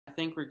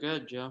think we're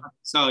good, Joe.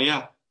 So,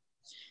 yeah.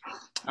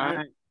 All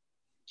right.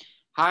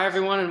 Hi,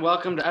 everyone, and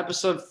welcome to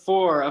episode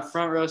 4 of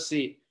Front Row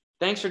Seat.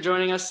 Thanks for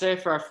joining us today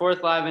for our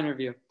 4th live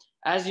interview.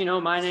 As you know,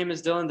 my name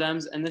is Dylan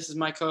Dems, and this is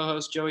my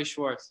co-host, Joey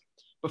Schwartz.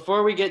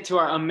 Before we get to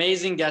our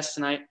amazing guest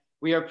tonight,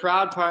 we are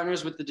proud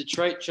partners with the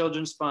Detroit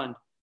Children's Fund.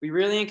 We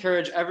really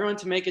encourage everyone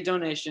to make a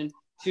donation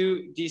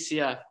to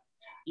DCF.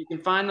 You can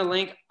find the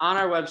link on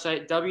our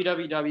website,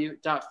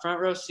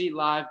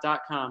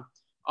 www.frontrowseatlive.com.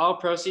 All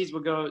proceeds will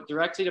go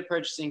directly to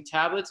purchasing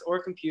tablets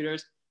or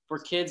computers for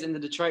kids in the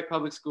Detroit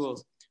Public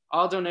Schools.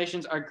 All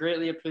donations are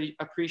greatly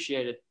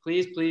appreciated.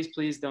 Please, please,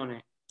 please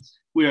donate.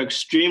 We are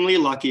extremely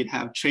lucky to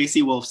have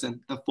Tracy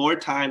Wolfson, the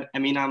 4-time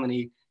Emmy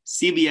nominee,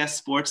 CBS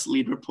sports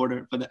lead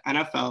reporter for the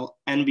NFL,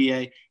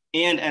 NBA,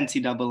 and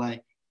NCAA,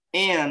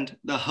 and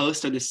the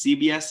host of the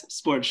CBS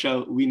sports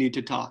show, We Need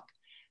to Talk.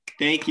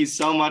 Thank you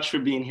so much for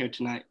being here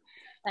tonight.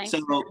 Thanks.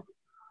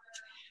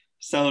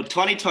 So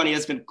 2020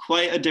 has been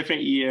quite a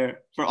different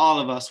year for all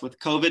of us, with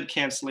COVID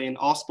canceling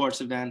all sports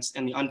events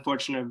and the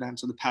unfortunate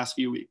events of the past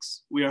few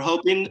weeks. We are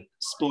hoping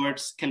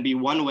sports can be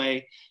one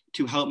way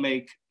to help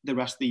make the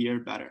rest of the year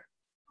better.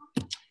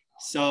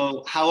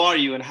 So how are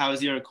you, and how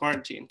has your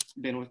quarantine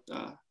been with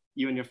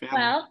you and your family?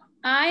 Well,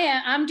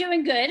 I'm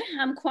doing good.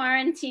 I'm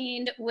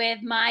quarantined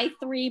with my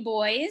 3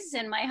 boys,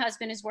 and my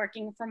husband is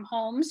working from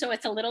home, so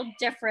it's a little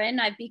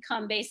different. I've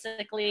become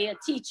basically a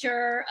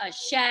teacher, a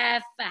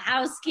chef, a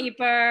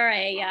housekeeper,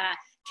 a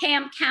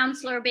camp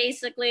counselor,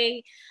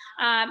 basically.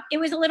 It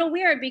was a little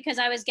weird because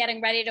I was getting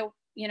ready to,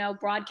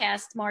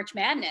 broadcast March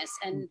Madness,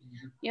 and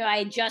I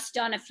had just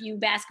done a few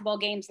basketball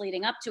games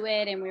leading up to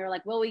it, and we were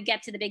like, will we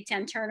get to the Big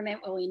Ten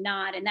tournament? Will we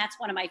not? And that's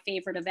one of my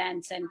favorite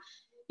events. And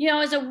it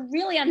was a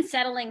really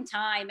unsettling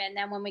time. And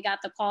then when we got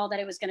the call that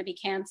it was going to be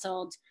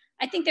canceled,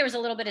 I think there was a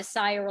little bit of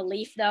sigh of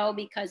relief, though,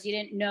 because you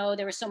didn't know,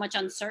 there was so much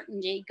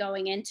uncertainty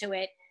going into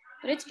it.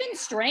 But it's been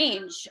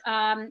strange.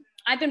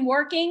 I've been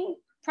working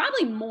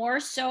probably more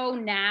so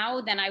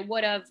now than I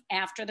would have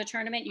after the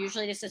tournament.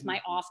 Usually this is my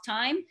off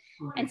time.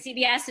 And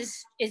CBS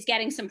is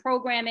getting some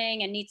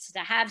programming and needs to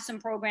have some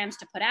programs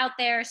to put out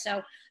there.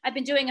 So I've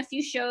been doing a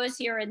few shows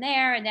here and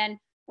there, and then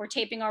we're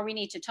taping our We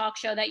Need to Talk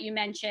show that you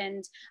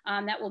mentioned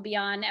that will be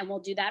on, and we'll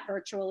do that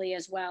virtually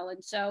as well.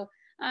 And so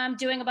I'm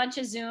doing a bunch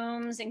of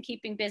Zooms and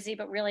keeping busy,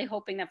 but really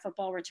hoping that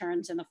football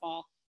returns in the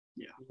fall.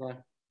 Yeah.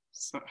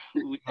 So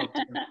we hope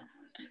to.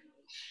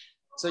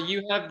 So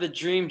you have the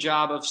dream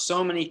job of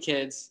so many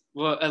kids,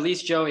 well, at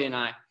least Joey and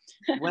I.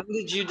 When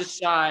did you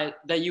decide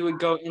that you would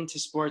go into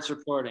sports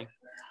reporting?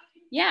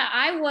 Yeah,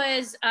 I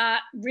was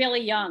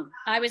really young.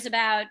 I was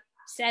about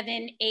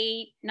 7,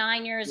 8,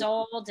 9 years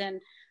old,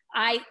 and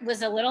I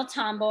was a little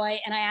tomboy,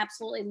 and I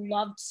absolutely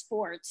loved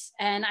sports.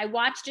 And I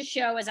watched a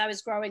show as I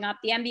was growing up,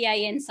 the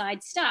NBA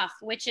Inside Stuff,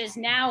 which is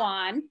now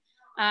on,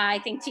 I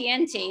think,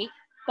 TNT.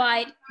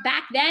 But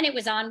back then it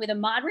was on with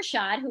Ahmad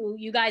Rashad, who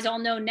you guys all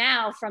know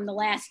now from The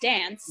Last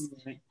Dance,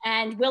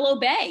 and Willow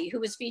Bay, who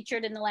was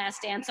featured in The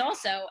Last Dance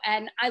also.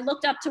 And I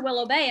looked up to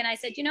Willow Bay and I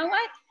said, you know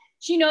what?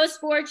 She knows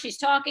sports. She's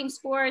talking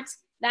sports.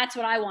 That's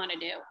what I want to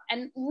do.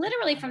 And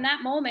literally from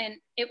that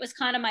moment, it was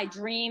kind of my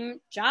dream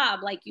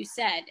job, like you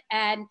said.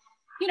 And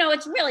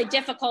it's really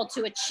difficult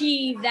to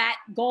achieve that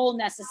goal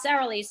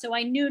necessarily. So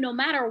I knew no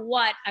matter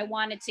what, I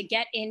wanted to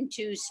get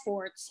into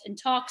sports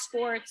and talk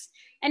sports.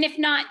 And if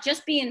not,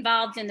 just be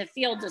involved in the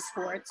field of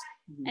sports.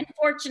 And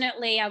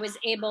fortunately, I was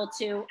able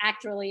to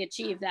actually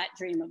achieve that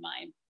dream of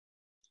mine.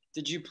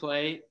 Did you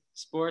play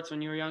sports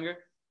when you were younger?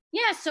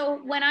 Yeah, so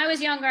when I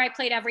was younger, I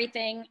played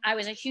everything. I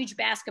was a huge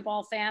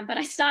basketball fan, but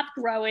I stopped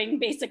growing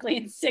basically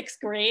in 6th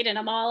grade, and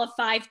I'm all of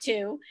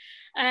 5'2".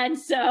 And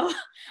so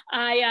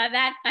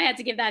I had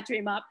to give that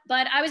dream up.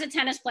 But I was a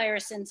tennis player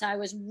since I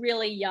was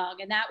really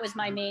young, and that was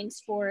my main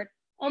sport.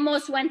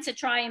 Almost went to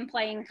try and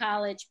play in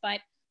college, but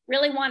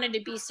really wanted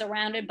to be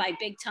surrounded by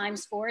big time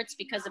sports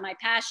because of my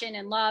passion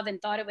and love, and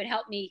thought it would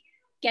help me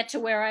get to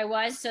where I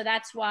was. So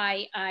that's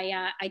why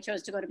I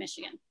chose to go to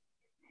Michigan.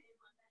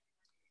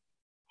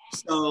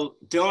 So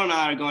Dylan and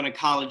I are going to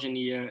college in a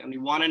year, and we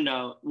want to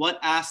know what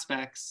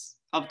aspects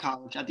of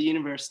college at the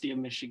University of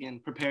Michigan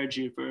prepared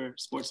you for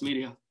sports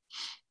media.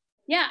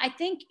 Yeah, I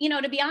think,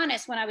 to be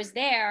honest, when I was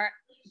there,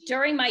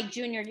 during my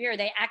junior year,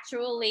 they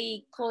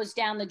actually closed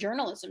down the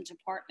journalism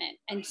department.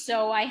 And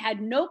so I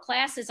had no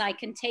classes I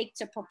can take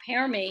to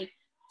prepare me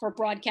for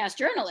broadcast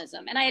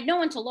journalism. And I had no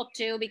one to look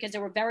to because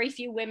there were very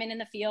few women in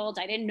the field.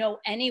 I didn't know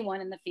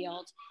anyone in the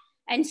field.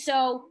 And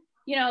so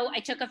I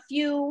took a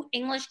few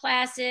English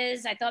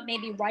classes. I thought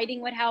maybe writing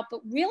would help,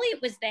 but really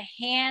it was the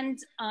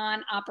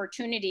hands-on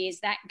opportunities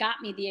that got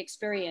me the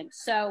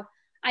experience. So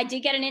I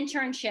did get an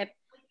internship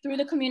through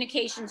the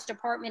communications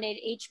department at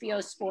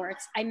HBO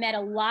Sports. I met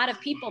a lot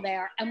of people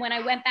there. And when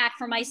I went back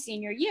for my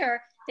senior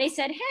year, they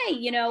said, hey,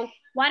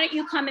 why don't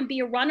you come and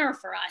be a runner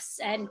for us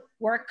and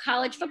work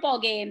college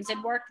football games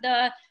and work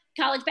the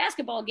college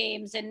basketball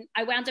games. And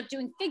I wound up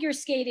doing figure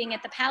skating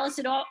at the Palace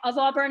of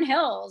Auburn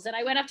Hills. And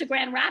I went up to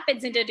Grand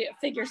Rapids and did a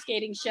figure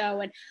skating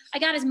show. And I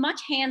got as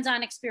much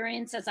hands-on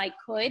experience as I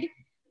could.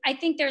 I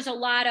think there's a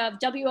lot of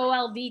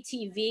WOLV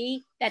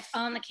TV that's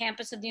on the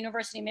campus of the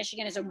University of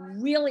Michigan is a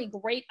really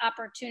great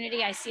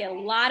opportunity. I see a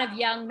lot of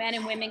young men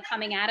and women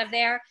coming out of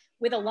there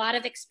with a lot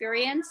of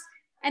experience.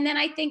 And then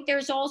I think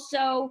there's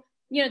also,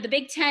 you know, the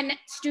Big Ten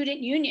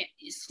Student Union,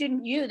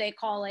 Student U, they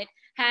call it,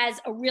 has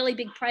a really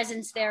big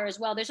presence there as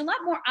well. There's a lot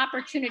more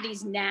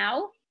opportunities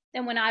now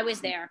than when I was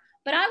there.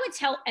 But I would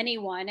tell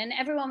anyone, and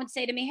everyone would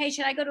say to me, hey,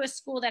 should I go to a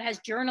school that has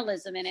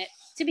journalism in it?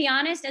 To be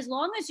honest, as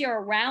long as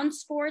you're around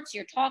sports,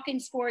 you're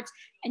talking sports,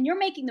 and you're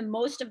making the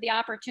most of the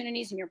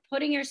opportunities and you're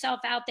putting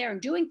yourself out there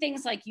and doing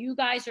things like you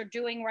guys are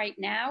doing right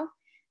now,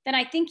 then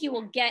I think you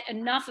will get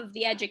enough of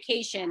the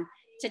education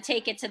to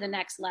take it to the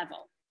next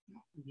level.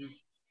 Mm-hmm.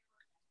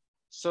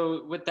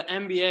 So with the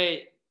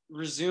NBA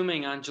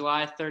resuming on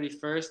July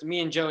 31st, me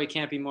and Joey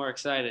can't be more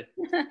excited.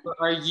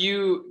 Are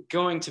you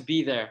going to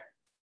be there?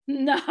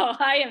 No,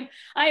 I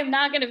am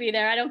not going to be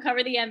there. I don't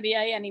cover the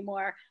NBA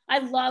anymore. I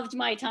loved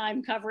my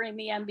time covering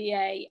the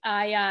NBA.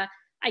 I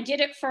did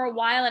it for a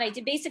while, and I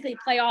did basically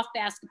playoff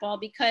basketball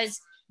because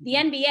the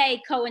NBA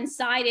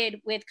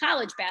coincided with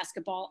college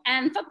basketball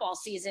and football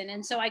season.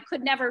 And so I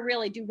could never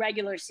really do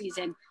regular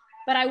season.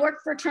 But I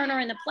worked for Turner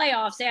in the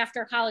playoffs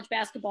after college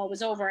basketball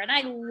was over, and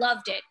I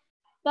loved it.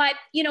 But,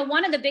 you know,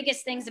 one of the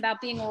biggest things about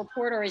being a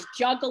reporter is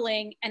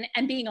juggling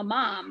and being a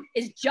mom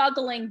is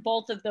juggling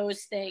both of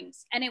those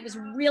things. And it was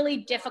really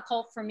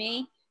difficult for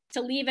me to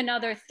leave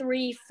another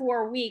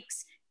 3-4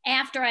 weeks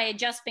after I had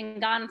just been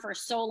gone for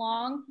so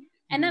long.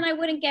 And then I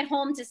wouldn't get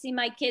home to see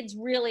my kids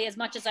really as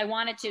much as I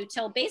wanted to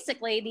till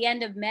basically the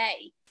end of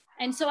May.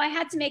 And so I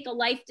had to make a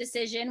life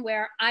decision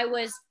where I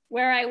was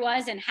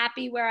and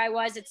happy where I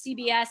was at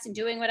CBS and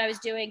doing what I was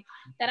doing,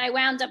 that I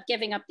wound up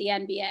giving up the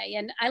NBA.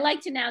 And I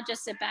like to now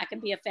just sit back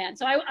and be a fan.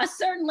 So I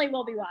certainly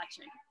will be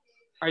watching.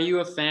 Are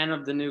you a fan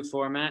of the new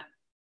format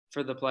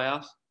for the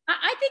playoffs?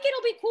 I think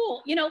it'll be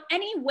cool. You know,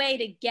 any way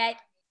to get,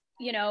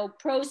 you know,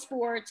 pro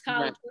sports,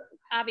 college,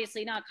 right.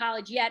 Obviously not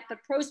college yet, but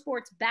pro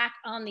sports back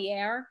on the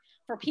air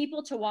for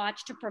people to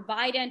watch, to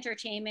provide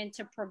entertainment,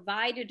 to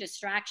provide a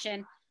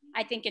distraction.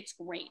 I think it's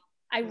great.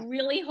 I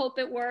really hope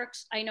it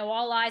works. I know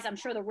all eyes. I'm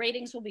sure the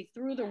ratings will be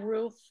through the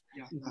roof,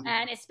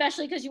 and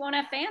especially because you won't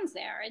have fans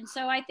there. And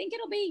so I think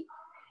it'll be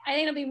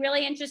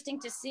really interesting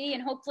to see,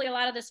 and hopefully a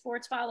lot of the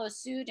sports follow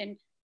suit. And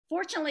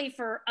fortunately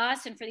for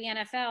us and for the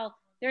NFL,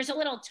 there's a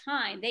little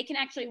time. They can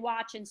actually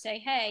watch and say,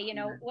 hey, you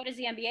know, what is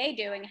the NBA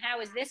doing? How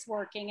is this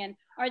working? And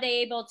are they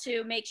able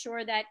to make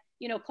sure that,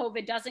 you know,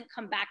 COVID doesn't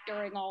come back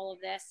during all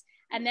of this?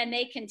 And then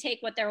they can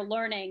take what they're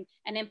learning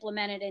and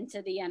implement it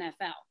into the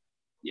NFL.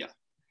 Yeah.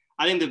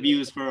 I think the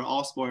views for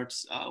all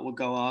sports will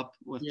go up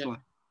with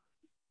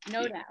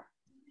no doubt.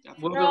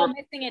 We're all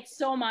missing it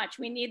so much.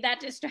 We need that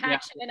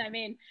distraction. I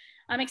mean,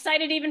 I'm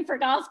excited even for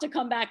golf to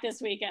come back this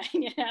weekend,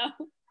 you know.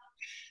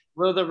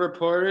 Will the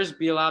reporters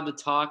be allowed to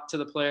talk to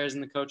the players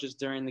and the coaches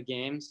during the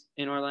games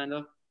in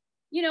Orlando?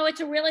 You know, it's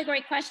a really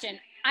great question.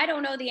 I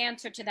don't know the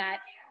answer to that.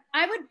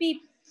 I would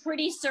be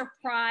pretty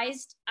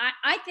surprised.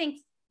 I think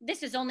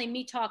this is only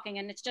me talking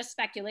and it's just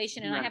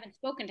speculation and I haven't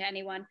spoken to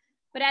anyone.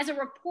 But as a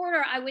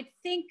reporter, I would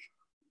think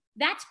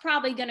that's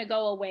probably going to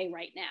go away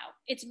right now.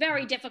 It's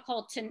very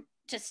difficult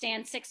to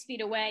stand 6 feet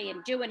away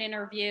and do an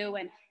interview,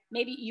 and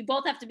maybe you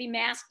both have to be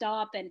masked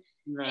up, and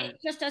it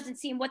just doesn't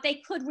seem. What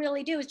they could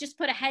really do is just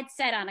put a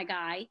headset on a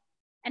guy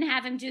and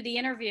have him do the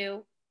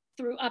interview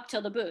through up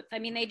till the booth. I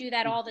mean, they do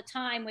that all the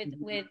time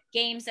with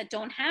games that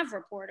don't have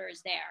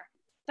reporters there.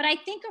 But I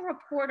think a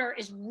reporter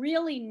is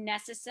really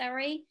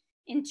necessary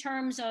in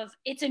terms of,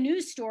 it's a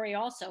news story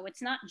also.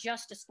 It's not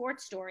just a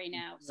sports story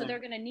now. So they're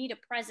going to need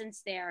a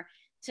presence there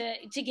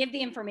to give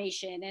the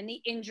information and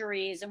the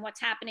injuries and what's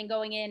happening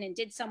going in, and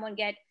did someone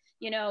get,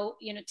 you know,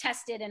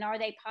 tested, and are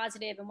they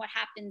positive, and what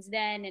happens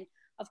then? And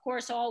of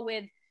course, all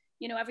with,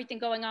 you know, everything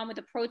going on with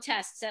the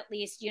protests, at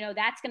least, you know,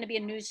 that's going to be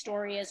a news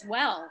story as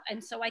well.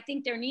 And so I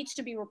think there needs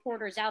to be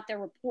reporters out there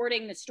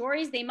reporting the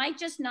stories. They might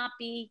just not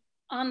be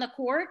on the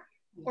court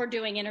or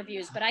doing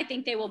interviews, but I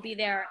think they will be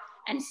there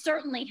and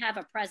certainly have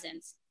a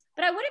presence.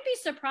 But I wouldn't be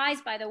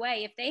surprised, by the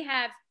way, if they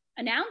have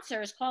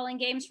announcers calling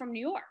games from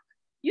New York.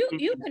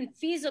 You can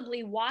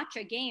feasibly watch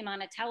a game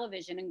on a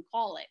television and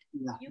call it.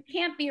 Yeah. You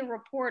can't be a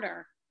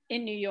reporter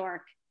in New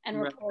York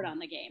and report on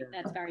the game.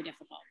 That's very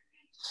difficult.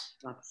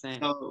 Not the same.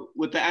 So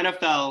with the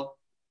NFL,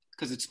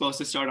 because it's supposed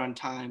to start on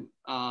time,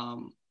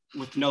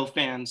 with no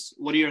fans,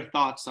 what are your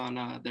thoughts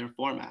on their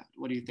format?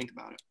 What do you think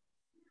about it?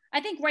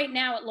 I think right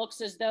now it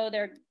looks as though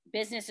they're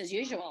business as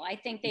usual. I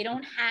think they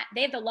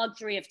they have the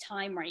luxury of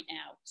time right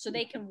now, so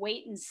they can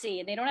wait and see,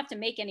 and they don't have to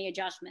make any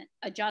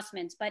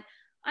adjustments. But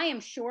I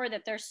am sure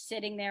that they're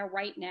sitting there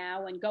right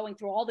now and going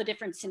through all the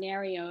different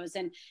scenarios.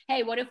 And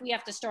hey, what if we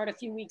have to start a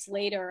few weeks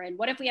later? And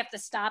what if we have to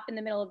stop in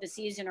the middle of the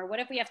season? Or what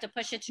if we have to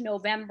push it to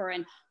November?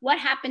 And what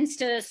happens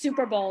to the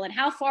Super Bowl? And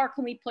how far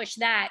can we push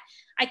that?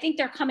 I think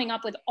they're coming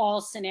up with all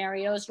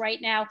scenarios right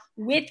now,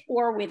 with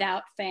or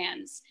without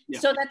fans,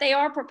 so that they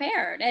are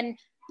prepared. And,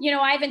 you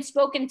know, I haven't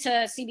spoken to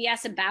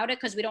CBS about it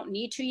because we don't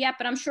need to yet,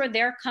 but I'm sure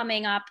they're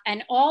coming up,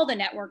 and all the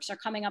networks are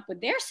coming up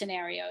with their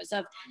scenarios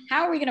of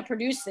how are we going to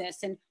produce this?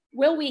 And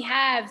will we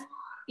have,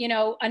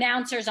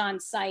 announcers on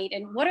site,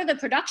 and what are the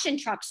production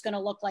trucks going to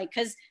look like?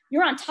 Because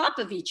you're on top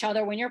of each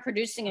other when you're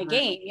producing a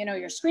game.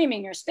 You're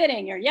screaming, you're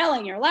spitting, you're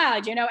yelling, you're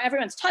loud.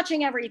 Everyone's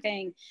touching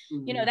everything.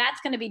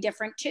 That's going to be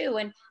different too.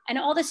 And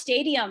all the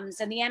stadiums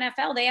and the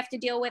NFL, they have to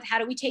deal with, how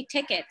do we take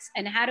tickets,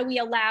 and how do we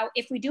allow,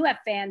 if we do have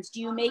fans,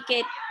 do you make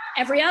it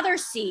every other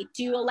seat?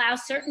 Do you allow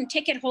certain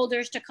ticket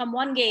holders to come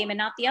one game and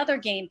not the other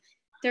game?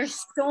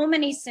 There's so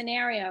many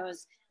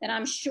scenarios that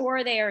I'm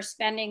sure they are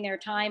spending their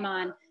time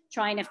on,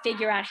 trying to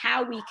figure out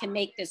how we can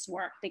make this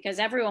work, because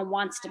everyone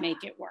wants to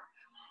make it work.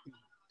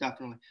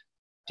 Definitely.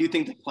 Do you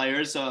think the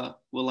players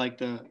will like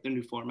the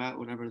new format,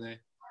 whatever they?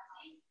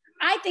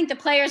 I think the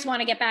players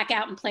want to get back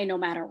out and play no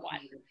matter what.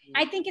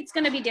 I think it's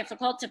going to be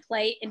difficult to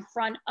play in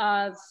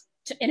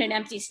an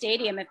empty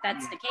stadium if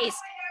that's the case.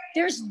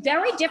 There's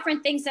very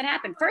different things that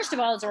happen. First of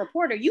all, as a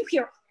reporter, you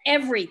hear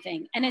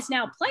everything. And as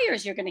now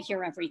players, you're going to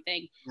hear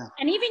everything. Yeah.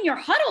 And even your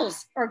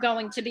huddles are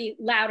going to be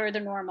louder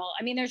than normal.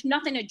 I mean, there's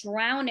nothing to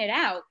drown it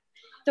out.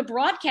 The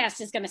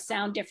broadcast is going to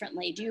sound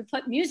differently. Do you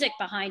put music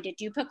behind it?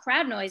 Do you put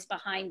crowd noise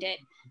behind it?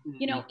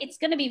 It's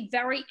going to be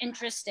very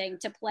interesting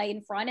to play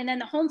in front. And then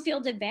the home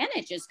field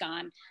advantage is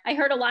gone. I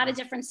heard a lot of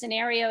different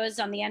scenarios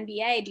on the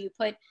NBA. Do you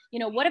put,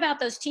 what about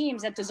those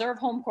teams that deserve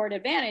home court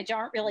advantage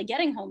aren't really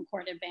getting home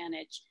court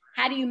advantage?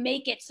 How do you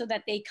make it so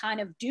that they kind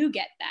of do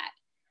get that?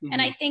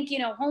 And I think,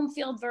 home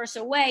field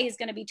versus away is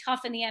going to be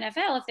tough in the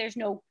NFL if there's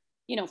no,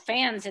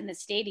 fans in the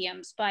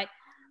stadiums. But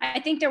I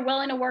think they're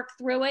willing to work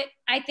through it.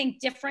 I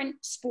think different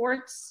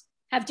sports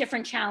have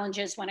different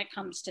challenges when it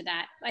comes to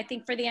that. I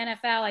think for the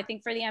NFL, I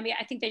think for the NBA,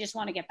 I think they just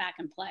want to get back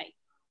and play.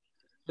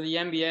 For the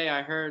NBA,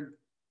 I heard,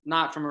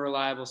 not from a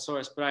reliable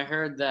source, but I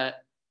heard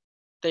that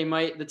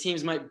the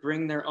teams might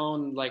bring their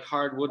own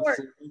hardwood.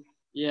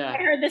 Yeah. I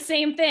heard the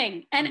same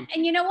thing. And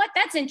you know what?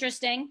 That's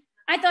interesting.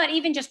 I thought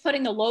even just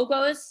putting the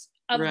logos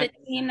of the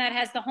team that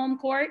has the home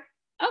court,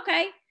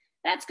 okay,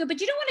 that's good. But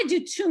you don't want to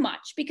do too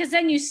much, because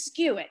then you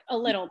skew it a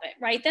little bit,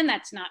 right? Then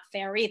that's not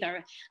fair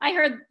either. I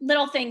heard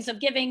little things of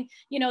giving,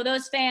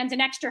 those fans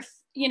an extra,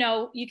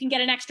 you can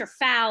get an extra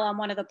foul on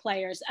one of the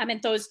players. I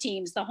mean, those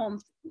teams, the home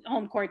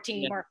court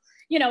team, or,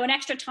 an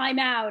extra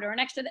timeout or an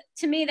extra,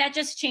 to me, that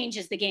just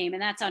changes the game,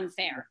 and that's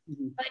unfair.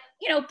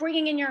 But,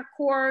 bringing in your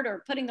court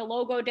or putting the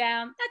logo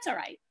down, that's all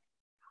right.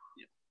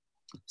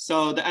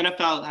 So the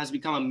NFL has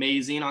become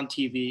amazing on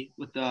TV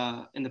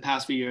in the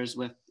past few years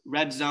with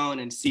Red Zone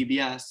and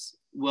CBS.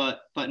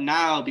 But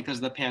now, because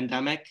of the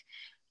pandemic,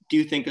 do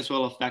you think this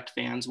will affect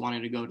fans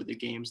wanting to go to the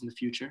games in the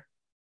future?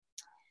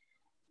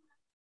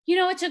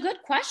 It's a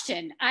good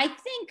question. I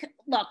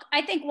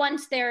think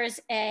once there's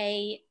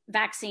a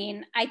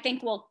vaccine, I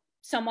think we'll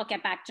somewhat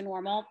get back to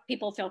normal.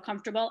 People feel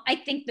comfortable. I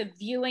think the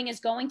viewing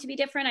is going to be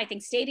different. I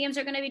think stadiums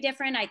are going to be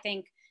different. I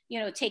think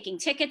taking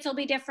tickets will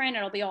be different.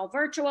 It'll be all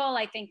virtual.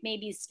 I think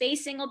maybe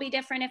spacing will be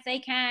different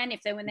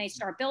when they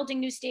start building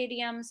new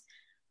stadiums.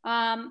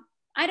 I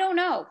don't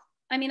know.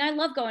 I mean, I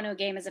love going to a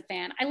game as a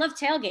fan. I love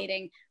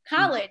tailgating.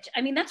 College,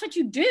 I mean, that's what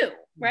you do,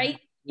 right?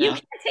 Yeah. You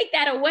can't take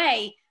that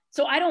away.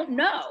 So I don't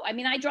know. I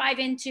mean, I drive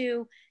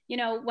into,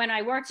 when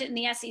I worked in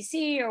the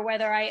SEC, or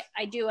whether I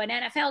do an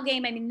NFL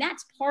game, I mean,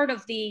 that's part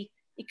of the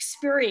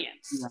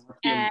experience.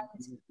 Yeah. And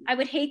I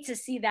would hate to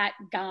see that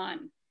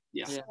gone.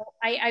 Yeah. So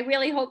I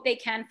really hope they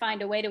can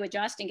find a way to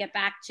adjust and get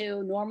back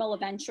to normal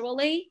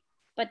eventually.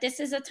 But this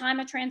is a time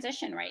of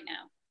transition right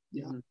now.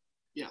 Yeah.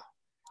 Yeah.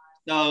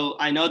 So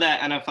I know that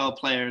NFL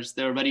players,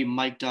 they're already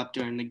mic'd up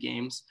during the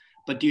games,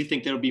 but do you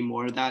think there'll be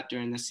more of that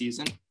during the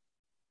season?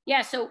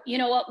 Yeah. So you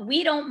know what?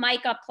 We don't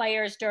mic up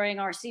players during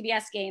our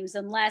CBS games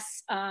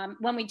unless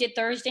when we did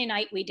Thursday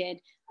night, we did.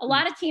 A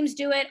lot of teams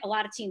do it. A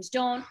lot of teams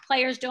don't.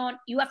 Players don't.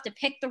 You have to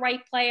pick the right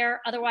player.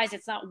 Otherwise,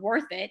 it's not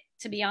worth it,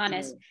 to be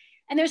honest.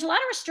 And there's a lot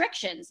of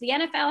restrictions. The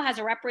NFL has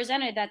a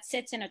representative that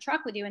sits in a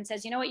truck with you and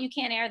says, you know what, you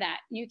can't air that.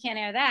 You can't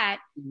air that,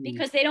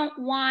 because they don't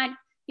want,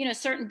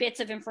 certain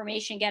bits of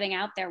information getting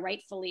out there,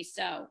 rightfully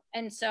so.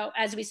 And so,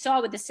 as we saw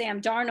with the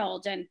Sam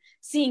Darnold and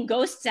seeing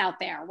ghosts out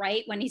there,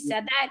 right? When he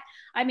said that,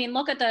 I mean,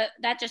 look at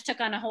that just took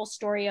on a whole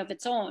story of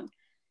its own.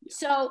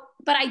 So,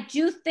 but I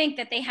do think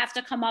that they have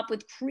to come up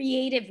with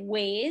creative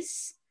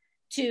ways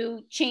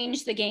to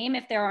change the game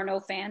if there are no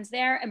fans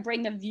there, and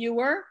bring the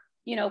viewer,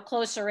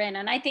 closer in.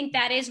 And I think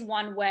that is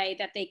one way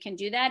that they can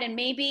do that. And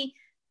maybe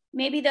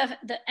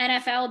the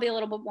NFL will be a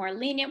little bit more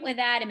lenient with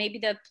that. And maybe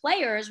the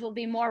players will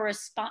be more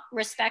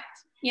respect,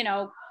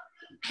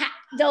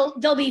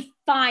 they'll be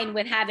fine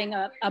with having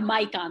a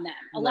mic on them.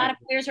 A lot of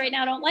players right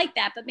now don't like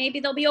that, but maybe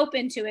they'll be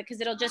open to it, because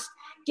it'll just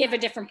give a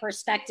different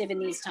perspective in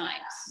these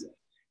times.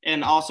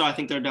 And also, I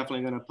think they're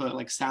definitely going to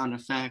put sound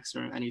effects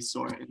or any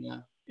sort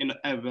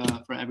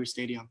for every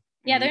stadium.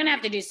 Yeah, they're going to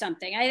have to do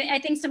something. I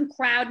think some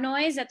crowd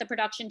noise that the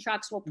production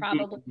trucks will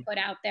probably put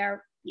out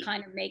there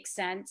kind of makes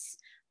sense.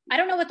 I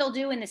don't know what they'll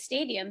do in the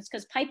stadiums,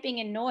 because piping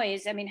and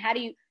noise, I mean, how do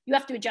you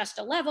have to adjust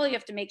a level. You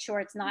have to make sure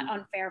it's not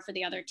unfair for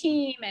the other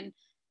team. And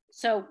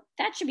so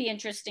that should be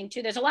interesting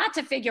too. There's a lot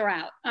to figure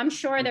out. I'm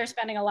sure they're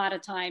spending a lot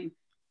of time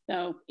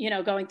though,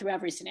 going through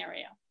every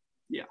scenario.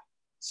 Yeah.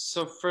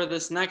 So for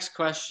this next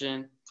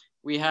question,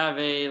 we have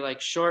a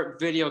short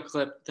video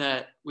clip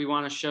that we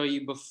want to show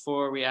you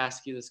before we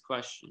ask you this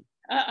question.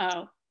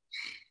 Uh-oh.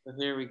 So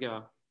here we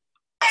go.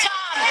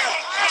 Tom,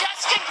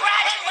 just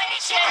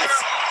congratulations.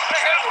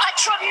 A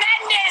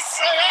tremendous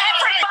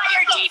effort by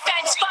your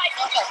defense, but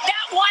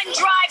that one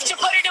drive to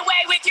put it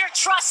away with your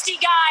trusty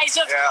guys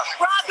of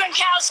Rob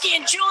Gronkowski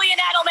and Julian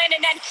Edelman,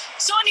 and then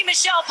Sonny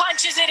Michel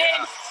punches it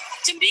in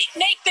to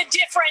make the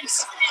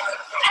difference.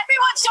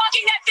 Everyone's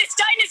talking that this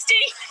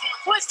dynasty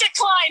was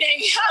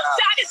declining. How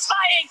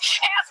satisfying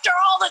after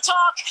all the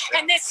talk,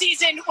 and this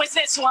season was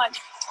this one.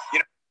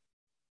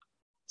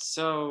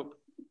 So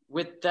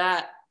with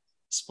that,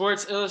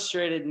 Sports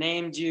Illustrated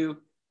named you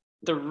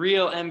the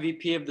real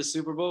MVP of the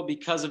Super Bowl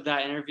because of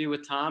that interview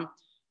with Tom.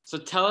 So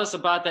tell us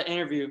about that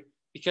interview,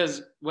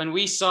 because when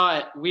we saw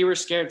it, we were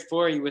scared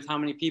for you with how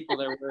many people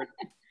there were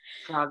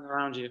crowding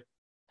around you.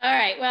 All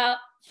right. Well,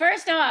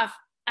 first off,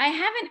 I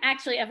haven't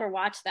actually ever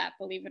watched that,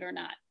 believe it or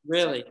not.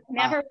 Really? So I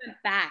never went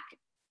back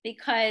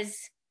because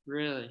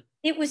really,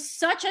 it was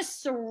such a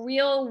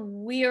surreal,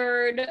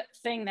 weird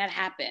thing that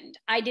happened.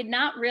 I did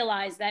not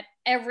realize that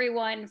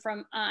everyone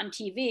from on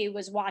TV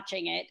was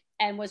watching it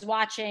and was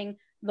watching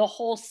the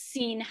whole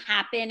scene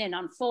happen and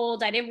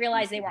unfold. I didn't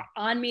realize they were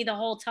on me the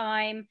whole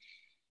time.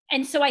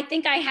 And so I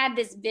think I had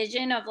this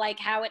vision of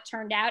how it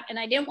turned out. And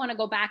I didn't want to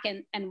go back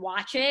and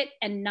watch it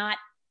and not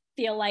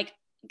feel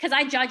because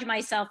I judge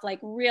myself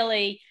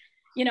really,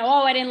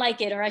 oh, I didn't like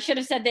it, or I should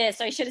have said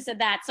this, or I should have said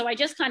that. So I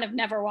just kind of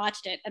never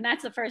watched it. And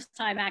that's the first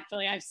time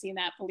actually I've seen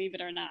that, believe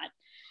it or not.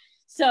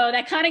 So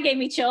that kind of gave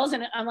me chills,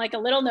 and I'm a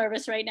little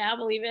nervous right now,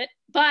 believe it.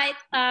 But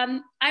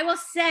I will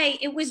say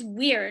it was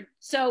weird.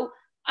 So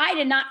I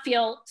did not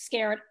feel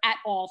scared at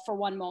all for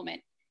one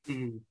moment.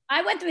 Mm-hmm.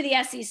 I went through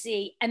the SEC,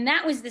 and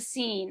that was the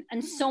scene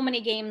in so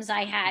many games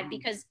I had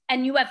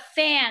and you have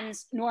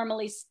fans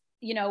normally,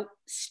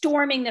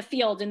 storming the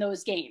field in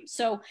those games.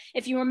 So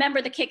if you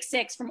remember the kick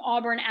six from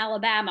Auburn,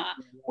 Alabama,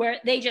 where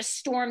they just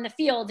stormed the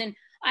field, and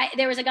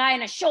there was a guy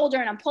on his shoulder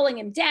and I'm pulling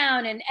him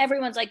down, and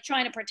everyone's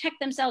trying to protect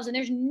themselves, and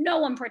there's no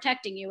one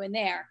protecting you in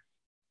there.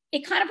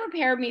 It kind of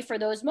prepared me for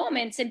those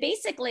moments. And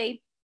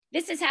basically,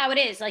 this is how it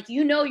is.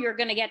 You're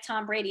going to get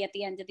Tom Brady at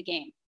the end of the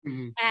game.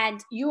 Mm-hmm.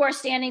 And you are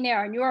standing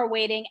there and you are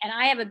waiting, and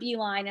I have a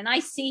beeline and I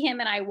see him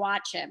and I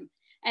watch him.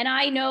 And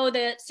I know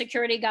the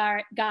security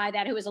guy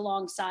who is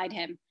alongside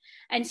him.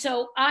 And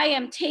so I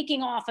am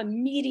taking off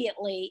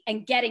immediately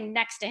and getting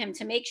next to him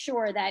to make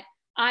sure that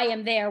I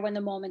am there when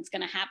the moment's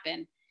going to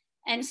happen.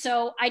 And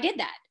so I did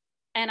that,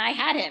 and I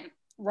had him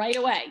right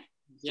away.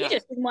 Yeah. He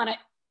didn't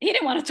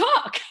want to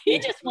talk. He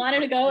just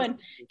wanted to go and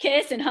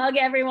kiss and hug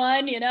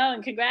everyone,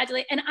 and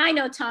congratulate. And I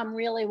know Tom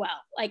really well.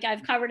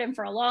 I've covered him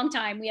for a long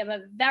time. We have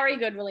a very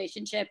good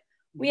relationship.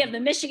 We have the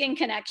Michigan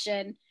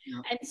connection.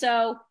 Yeah. And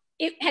so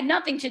it had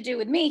nothing to do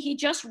with me. He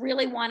just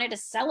really wanted to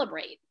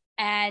celebrate.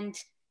 And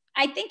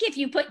I think if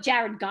you put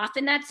Jared Goff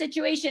in that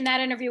situation, that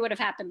interview would have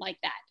happened like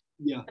that.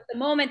 Yeah. But the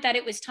moment that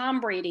it was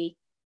Tom Brady,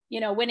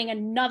 winning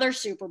another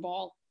Super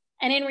Bowl,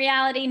 and in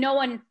reality, no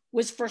one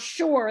was for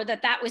sure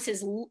that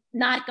was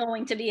not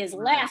going to be his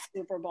last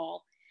Super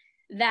Bowl,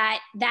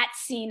 that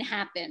scene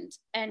happened.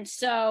 And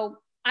so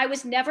I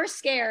was never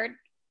scared,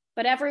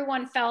 but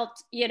everyone felt,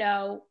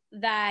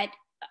 that,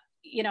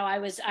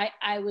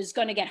 I was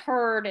going to get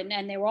hurt,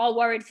 and they were all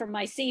worried for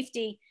my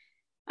safety.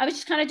 I was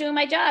just kind of doing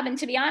my job. And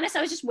to be honest,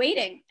 I was just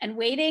waiting. And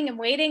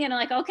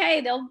I'm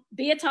okay, there'll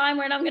be a time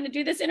when I'm going to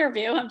do this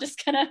interview. I'm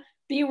just going to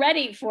be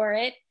ready for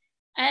it.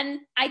 And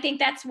I think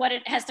that's what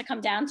it has to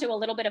come down to, a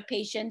little bit of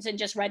patience and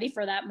just ready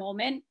for that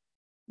moment.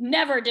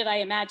 Never did I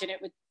imagine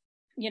it would,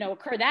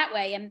 occur that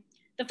way. And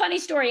the funny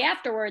story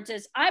afterwards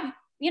is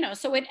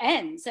so it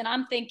ends, and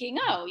I'm thinking,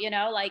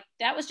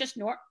 that was just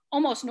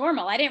almost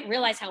normal. I didn't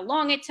realize how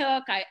long it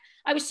took.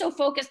 I was so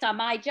focused on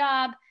my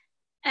job,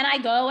 and I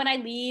go and I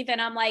leave,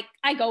 and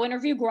I go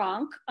interview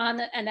Gronk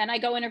and then I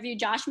go interview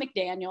Josh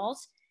McDaniels.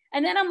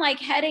 And then I'm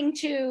heading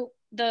to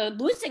the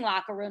losing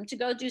locker room to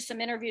go do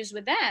some interviews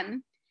with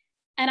them.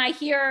 And I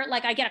hear,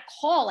 I get a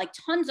call,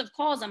 tons of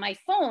calls on my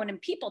phone,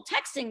 and people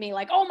texting me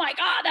oh my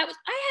God, I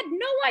had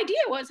no idea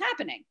what was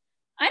happening.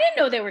 I didn't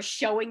know they were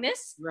showing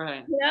this,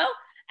 right?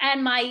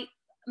 And my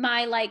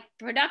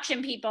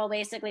production people,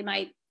 basically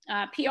my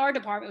PR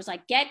department was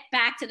get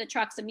back to the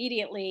trucks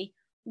immediately.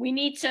 We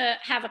need to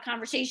have a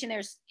conversation.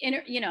 There's,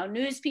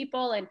 news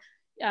people and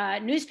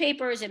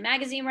newspapers and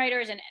magazine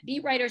writers and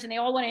beat writers, and they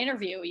all want to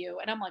interview you.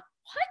 And I'm what?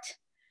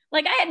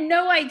 I had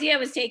no idea I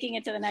was taking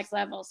it to the next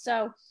level.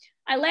 So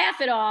I laugh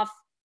it off.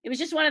 It was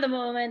just one of the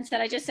moments that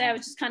I just say I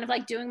was just kind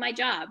of doing my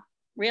job,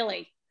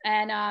 really.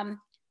 And,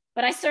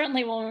 but I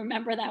certainly will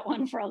remember that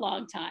one for a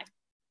long time.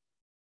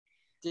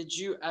 Did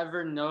you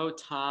ever know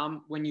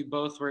Tom when you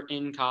both were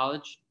in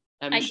college?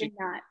 I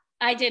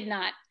did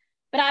not.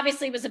 But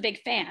obviously was a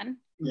big fan.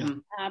 Yeah.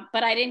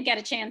 But I didn't get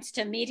a chance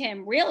to meet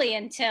him really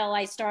until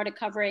I started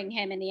covering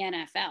him in the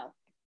NFL.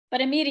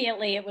 But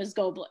immediately it was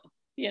go blue,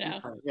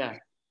 Yeah.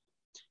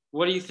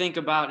 What do you think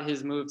about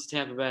his move to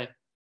Tampa Bay?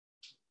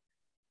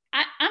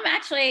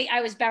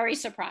 I was very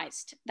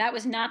surprised. That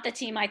was not the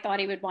team I thought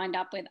he would wind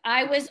up with.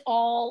 I was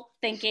all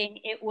thinking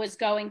it was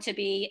going to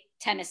be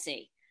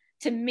Tennessee.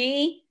 To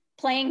me,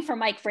 playing for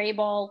Mike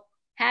Vrabel,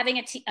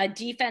 having a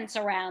defense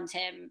around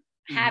him,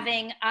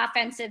 having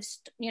offensive,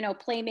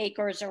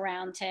 playmakers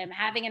around him,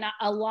 having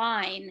a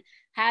line,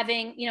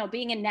 having,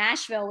 being in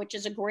Nashville, which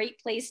is a great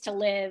place to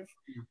live.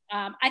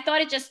 I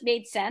thought it just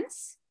made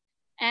sense.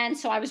 And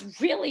so I was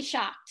really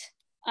shocked.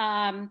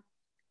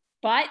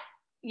 But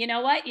you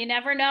know what? You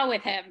never know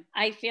with him.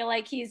 I feel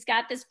like he's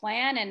got this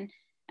plan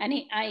and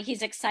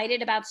he's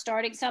excited about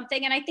starting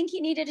something. And I think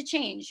he needed a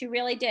change. He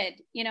really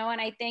did,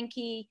 and I think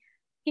he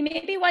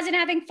maybe wasn't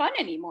having fun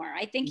anymore.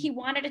 I think he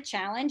wanted a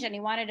challenge and he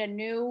wanted a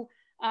new,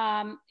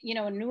 a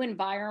new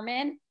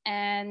environment.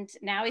 And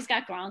now he's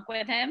got Gronk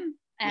with him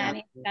and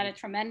he's got a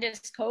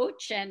tremendous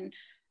coach. And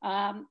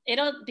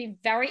it'll be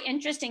very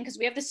interesting because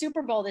we have the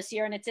Super Bowl this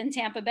year and it's in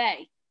Tampa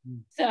Bay.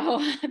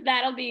 So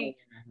that'll be,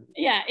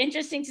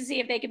 interesting to see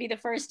if they could be the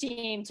first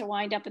team to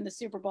wind up in the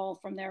Super Bowl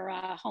from their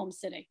home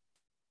city.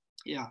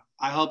 Yeah,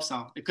 I hope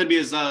so. It could be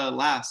his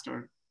last,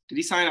 or did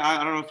he sign?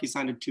 I don't know if he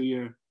signed a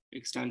 2-year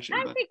extension.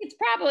 I think it's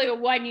probably a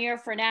 1 year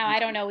for now. I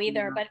don't know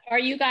either. But are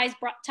you guys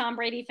Tom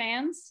Brady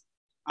fans?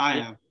 I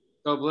am.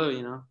 Go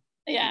blue,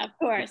 Yeah, of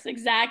course.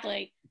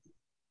 Exactly.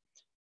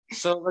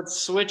 So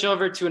let's switch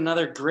over to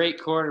another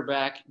great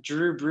quarterback,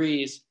 Drew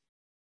Brees.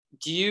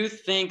 Do you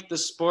think the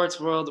sports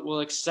world will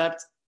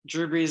accept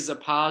Drew Brees'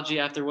 apology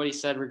after what he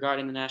said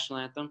regarding the national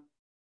anthem?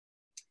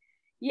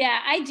 Yeah,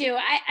 I do.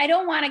 I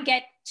don't want to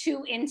get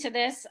too into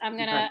this. I'm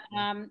going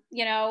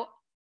to,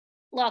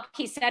 look,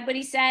 he said what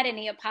he said and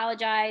he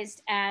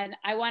apologized, and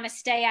I want to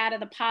stay out of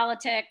the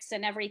politics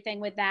and everything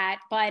with that.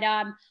 But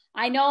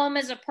I know him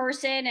as a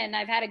person, and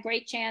I've had a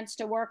great chance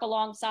to work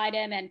alongside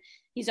him, and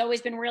he's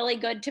always been really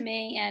good to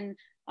me. And,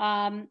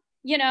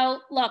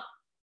 look,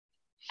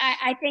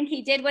 I think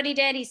he did what he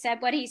did. He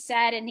said what he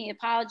said, and he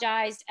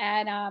apologized.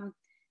 And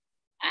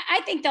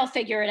I think they'll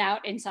figure it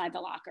out inside the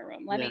locker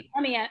room. Let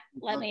me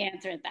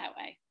answer it that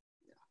way.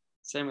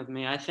 Same with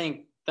me. I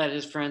think that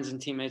his friends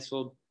and teammates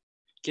will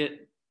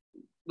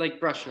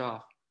brush it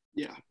off.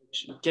 Yeah.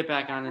 Get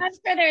back on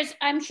it.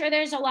 I'm sure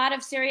there's a lot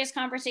of serious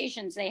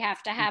conversations they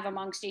have to have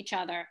amongst each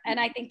other. And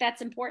I think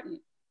that's important.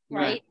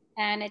 Right.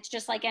 And it's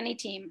just like any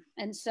team.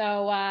 And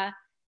so,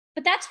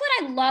 but that's what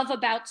I love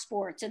about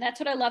sports. And that's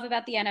what I love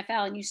about the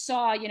NFL. And you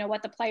saw,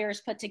 what the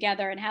players put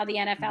together and how the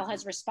NFL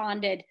has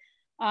responded.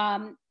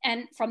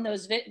 And from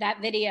that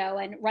video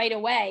and right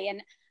away.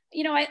 And,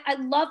 I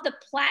love the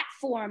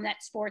platform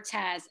that sports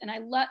has. And I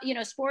love,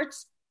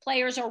 sports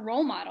players are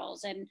role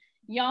models, and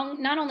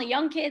not only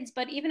young kids,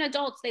 but even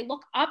adults, they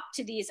look up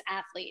to these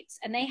athletes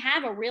and they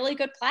have a really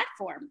good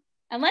platform.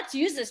 And let's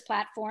use this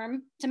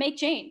platform to make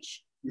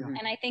change. Yeah.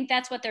 And I think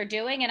that's what they're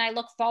doing. And I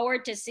look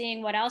forward to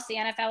seeing what else the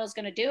NFL is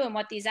going to do and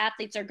what these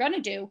athletes are going to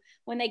do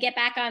when they get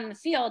back on the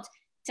field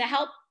to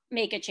help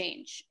make a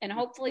change. And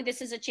hopefully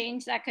this is a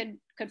change that could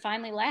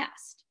finally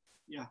last.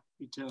 Yeah,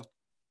 me too.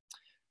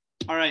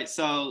 All right.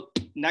 So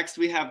next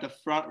we have the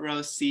front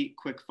row seat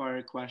quick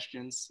fire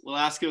questions. We'll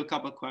ask you a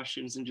couple of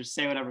questions and just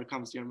say whatever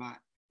comes to your mind.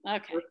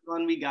 Okay. First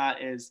one we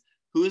got is,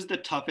 who is the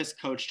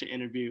toughest coach to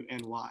interview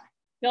and why?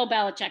 Bill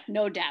Belichick,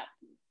 no doubt.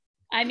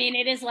 I mean,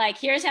 it is like,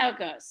 here's how it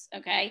goes.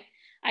 Okay.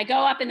 I go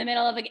up in the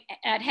middle of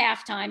at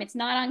halftime. It's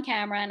not on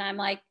camera. And I'm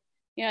like,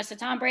 so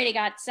Tom Brady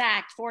got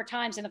sacked 4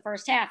 times in the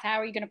first half. How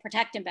are you going to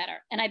protect him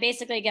better? And I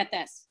basically get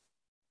this.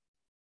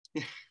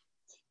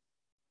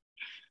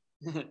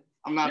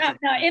 I'm not.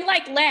 No,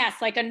 it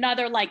lasts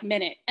another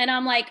minute. And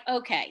I'm like,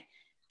 okay,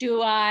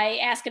 do I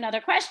ask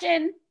another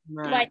question?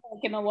 Right. Do I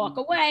take him and walk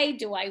away?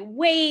 Do I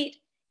wait?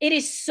 It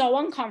is so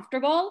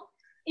uncomfortable.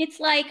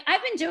 It's like,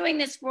 I've been doing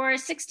this for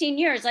 16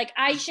 years.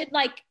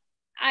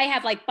 I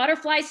have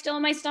butterflies still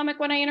in my stomach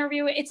when I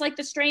interview. It's like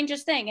the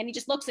strangest thing. And he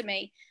just looks at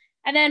me.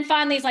 And then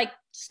finally he's like,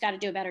 just got to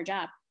do a better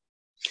job.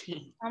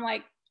 I'm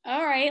like,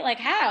 all right,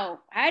 how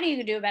do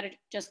you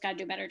just got to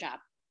do a better job?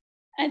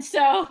 And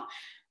so,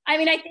 I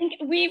mean, I think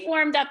we've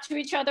warmed up to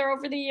each other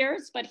over the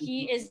years, but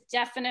he is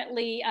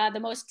definitely the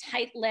most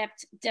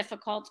tight-lipped,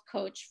 difficult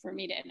coach for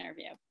me to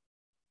interview.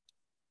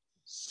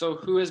 So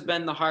who has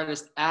been the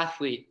hardest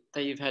athlete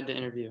that you've had to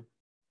interview?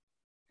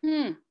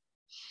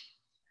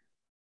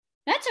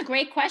 That's a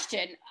great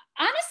question.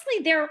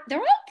 Honestly, they're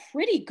all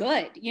pretty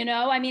good.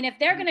 I mean, if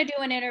they're going to do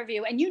an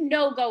interview and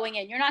going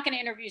in, you're not going to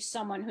interview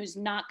someone who's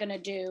not going to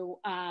do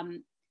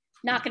an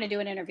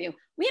interview.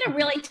 We had a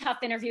really tough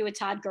interview with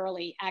Todd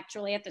Gurley,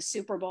 actually, at the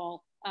Super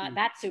Bowl,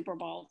 that Super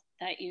Bowl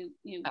that you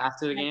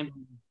after the game.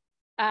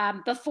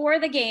 Before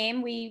the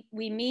game, we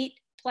meet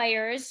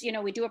players,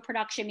 we do a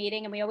production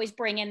meeting, and we always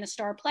bring in the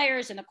star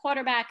players and the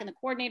quarterback and the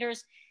coordinators.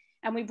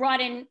 And we brought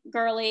in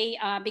Gurley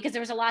because there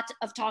was a lot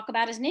of talk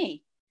about his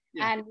knee.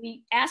 Yeah. And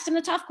we asked him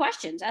the tough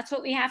questions. That's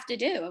what we have to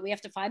do. We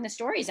have to find the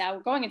stories out.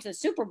 We're going into the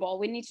Super Bowl.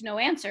 We need to know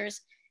answers.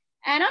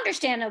 And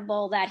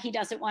understandable that he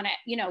doesn't want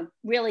to,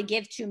 really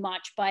give too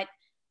much, but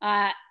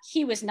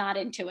he was not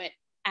into it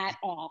at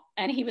all.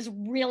 And he was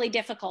really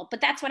difficult.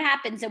 But that's what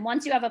happens. And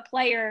once you have a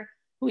player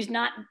who's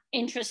not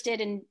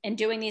interested in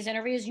doing these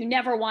interviews, you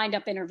never wind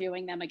up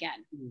interviewing them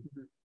again.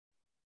 Mm-hmm.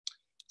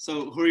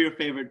 So who are your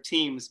favorite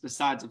teams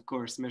besides, of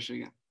course,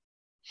 Michigan?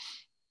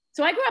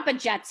 So I grew up a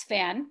Jets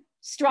fan,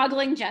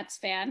 struggling Jets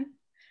fan.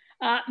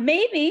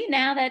 Maybe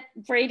now that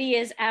Brady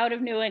is out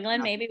of New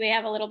England, maybe we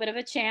have a little bit of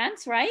a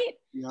chance, right?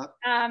 Yep.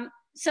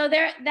 So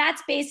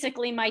that's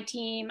basically my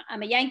team.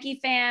 I'm a Yankee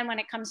fan when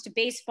it comes to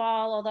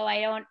baseball, although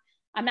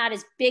I'm not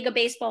as big a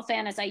baseball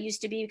fan as I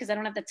used to be because I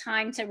don't have the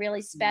time to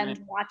really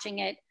spend watching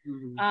it.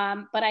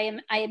 Mm-hmm. But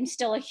I am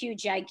still a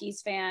huge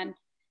Yankees fan.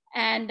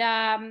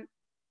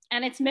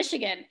 And it's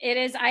Michigan.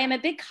 I am a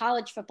big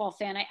college football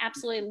fan. I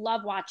absolutely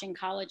love watching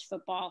college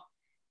football.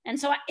 And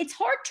so it's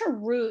hard to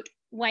root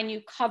when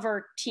you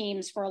cover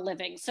teams for a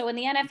living. So in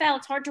the NFL,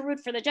 it's hard to root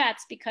for the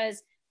Jets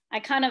because I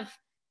kind of,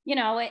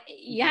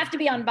 you have to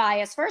be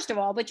unbiased, first of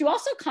all, but you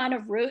also kind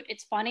of root,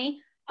 it's funny,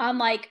 on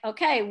like,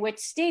 okay, which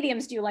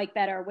stadiums do you like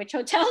better? Which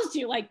hotels do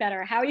you like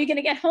better? How are you going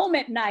to get home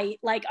at night?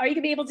 Like, are you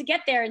going to be able to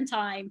get there in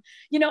time?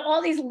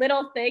 All these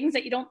little things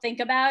that you don't think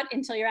about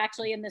until you're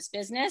actually in this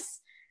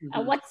business.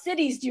 Mm-hmm. What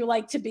cities do you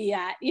like to be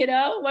at?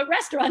 What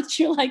restaurants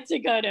do you like to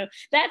go to?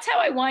 That's how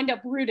I wind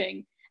up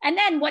rooting. And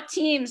then what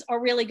teams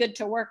are really good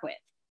to work with.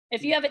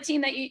 If you have a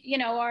team that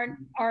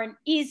aren't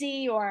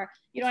easy or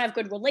you don't have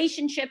good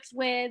relationships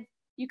with,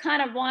 you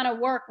kind of want to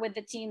work with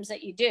the teams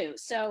that you do.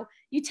 So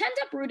you tend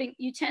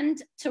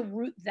to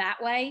root that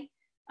way.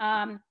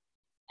 And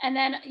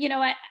then,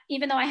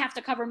 even though I have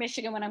to cover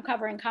Michigan when I'm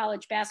covering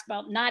college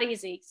basketball, not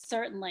easy,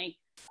 certainly.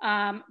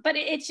 But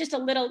it's just a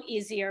little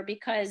easier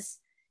because,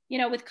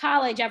 with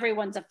college,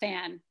 everyone's a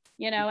fan,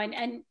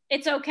 and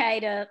it's okay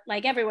to,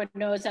 like, everyone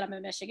knows that I'm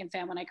a Michigan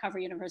fan when I cover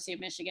University of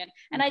Michigan.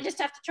 And I just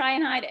have to try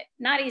and hide it.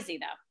 Not easy,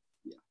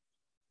 though. Yeah.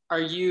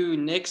 Are you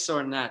Knicks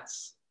or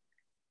Nets?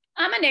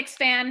 I'm a Knicks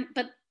fan,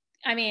 but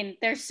I mean,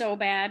 they're so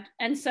bad.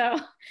 And so,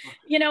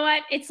 you know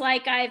what? It's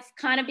like I've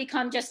kind of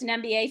become just an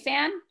NBA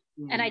fan,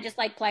 and I just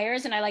like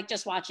players and I like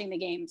just watching the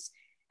games.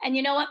 And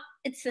you know what?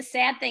 It's the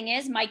sad thing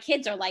is my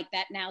kids are like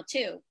that now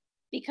too,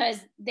 because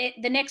the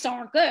Knicks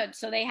aren't good.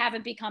 So they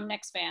haven't become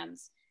Knicks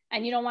fans,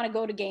 and you don't want to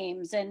go to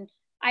games. And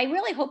I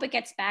really hope it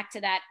gets back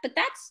to that. But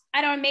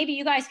I don't know, maybe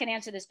you guys can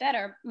answer this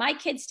better. My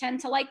kids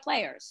tend to like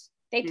players.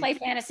 They play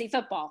fantasy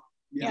football,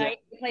 right?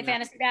 They play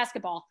fantasy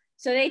basketball.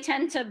 So they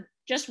tend to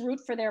just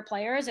root for their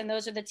players, and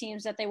those are the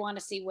teams that they want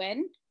to see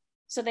win.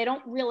 So they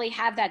don't really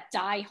have that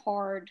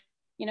die-hard,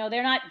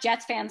 they're not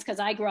Jets fans because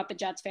I grew up a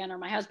Jets fan or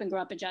my husband grew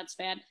up a Jets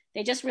fan.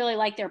 They just really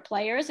like their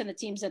players and the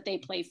teams that they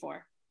play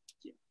for.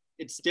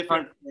 It's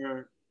different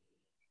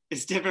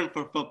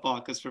for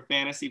football, because for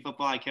fantasy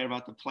football, I care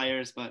about the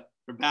players, but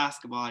for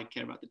basketball, I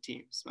care about the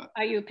teams. But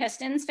are you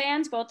Pistons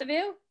fans, both of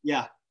you?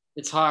 Yeah.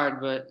 It's hard,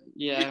 but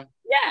yeah.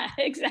 Yeah,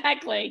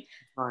 exactly.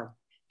 It's hard.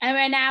 And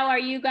right now, are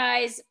you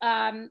guys,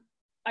 are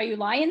you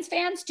Lions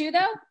fans too,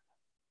 though?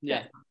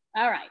 Yeah. Good.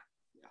 All right.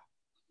 Yeah.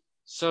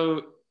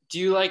 So do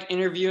you like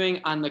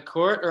interviewing on the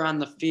court or on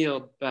the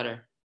field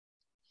better?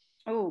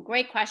 Oh,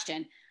 great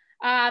question.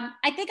 I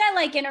think I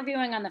like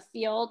interviewing on the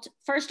field.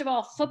 First of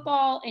all,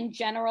 football in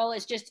general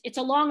it's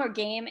a longer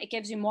game. It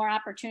gives you more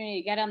opportunity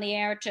to get on the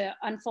air, to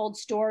unfold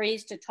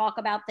stories, to talk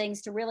about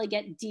things, to really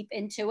get deep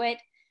into it.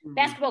 Mm-hmm.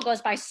 Basketball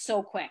goes by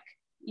so quick.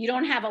 You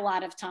don't have a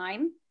lot of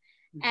time.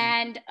 Mm-hmm.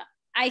 And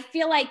I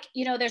feel like,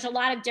 there's a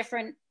lot of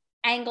different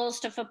angles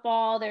to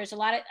football. There's a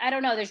lot of, I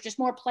don't know, there's just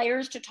more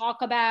players to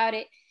talk about.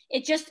 It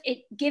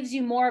gives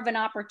you more of an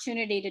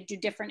opportunity to do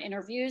different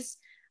interviews.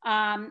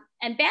 And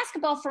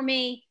basketball for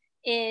me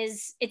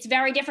it's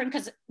very different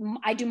because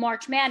I do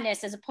March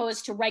Madness as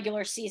opposed to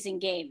regular season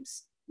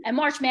games. And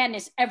March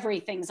Madness,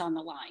 everything's on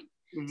the line.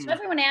 Mm-hmm. So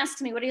everyone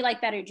asks me, what do you like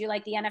better? Do you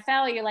like the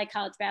NFL or you like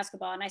college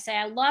basketball? And I say,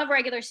 I love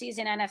regular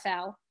season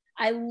NFL.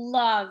 I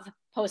love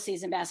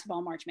postseason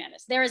basketball, March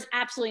Madness. There is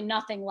absolutely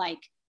nothing like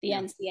the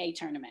NCAA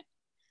tournament.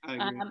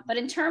 But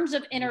in terms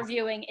of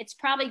interviewing, it's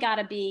probably got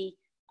to be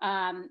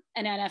an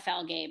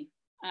NFL game,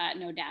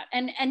 no doubt.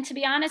 And to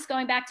be honest,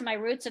 going back to my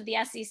roots of the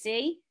SEC,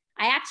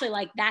 I actually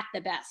like that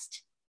the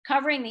best.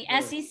 Covering the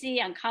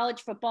SEC on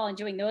college football and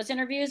doing those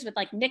interviews with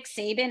like Nick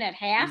Saban at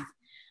half. Mm-hmm.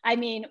 I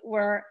mean,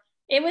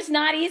 it was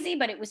not easy,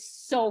 but it was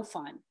so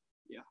fun.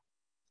 Yeah.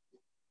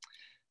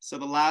 So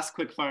the last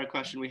quick fire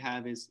question we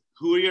have is,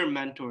 who are your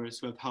mentors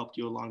who have helped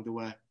you along the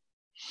way?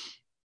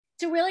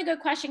 It's a really good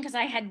question because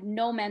I had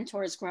no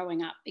mentors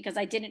growing up because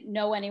I didn't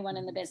know anyone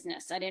in the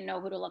business. I didn't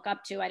know who to look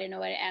up to. I didn't know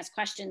what to ask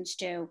questions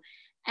to.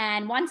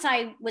 And once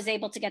I was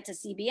able to get to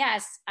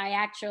CBS, I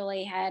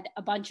actually had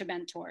a bunch of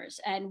mentors.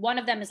 And one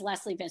of them is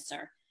Leslie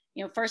Visser,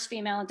 first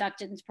female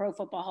inducted into Pro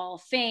Football Hall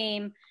of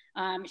Fame.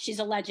 She's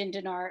a legend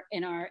in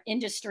our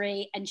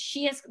industry, and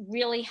she has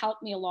really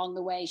helped me along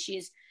the way.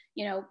 She's,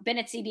 been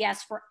at CBS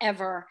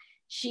forever.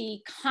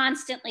 She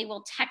constantly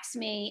will text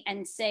me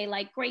and say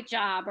like, great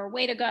job or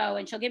way to go.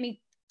 And she'll give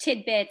me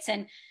tidbits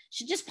and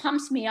she just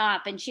pumps me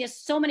up. And she has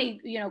so many,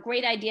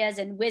 great ideas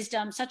and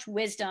wisdom, such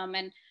wisdom.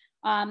 And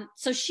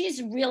so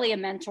she's really a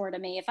mentor to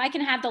me. If I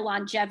can have the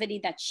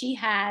longevity that she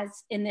has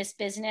in this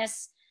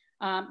business,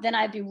 then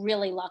I'd be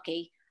really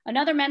lucky.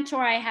 Another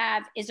mentor I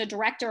have is a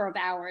director of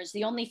ours,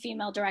 the only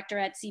female director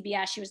at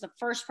CBS. She was the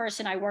first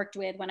person I worked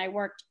with when I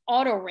worked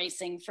auto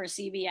racing for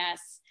CBS.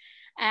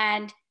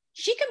 And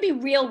she can be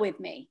real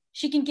with me.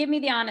 She can give me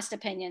the honest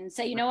opinion and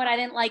say, you know what, I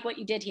didn't like what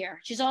you did here.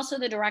 She's also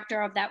the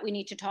director of that We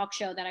Need to Talk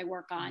show that I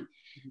work on.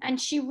 And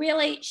she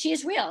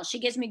is real. She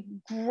gives me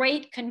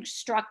great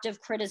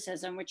constructive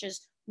criticism, which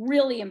is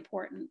really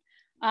important.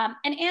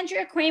 And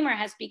Andrea Kramer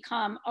has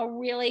become a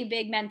really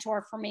big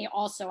mentor for me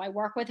also. I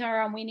work with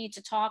her on We Need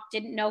to Talk,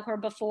 didn't know her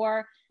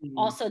before,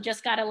 also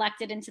just got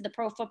elected into the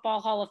Pro Football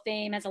Hall of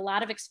Fame, has a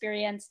lot of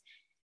experience.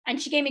 And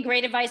she gave me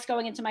great advice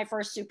going into my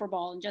first Super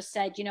Bowl and just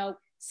said,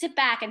 sit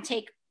back and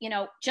take,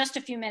 just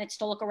a few minutes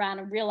to look around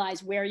and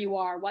realize where you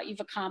are, what you've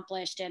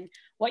accomplished and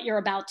what you're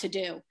about to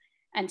do,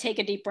 and take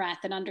a deep breath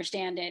and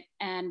understand it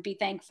and be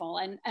thankful.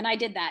 And I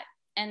did that.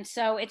 And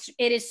so it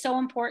is so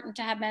important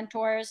to have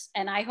mentors.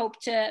 And I hope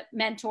to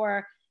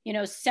mentor,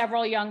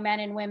 several young men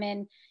and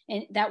women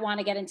that want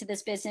to get into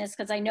this business,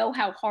 because I know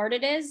how hard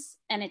it is.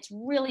 And it's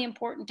really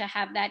important to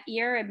have that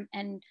ear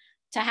and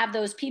to have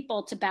those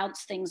people to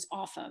bounce things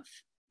off of.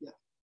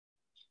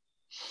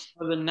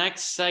 So the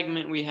next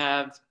segment we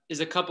have is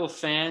a couple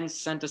fans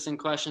sent us in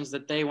questions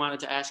that they wanted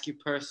to ask you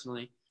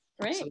personally.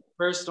 Great. So the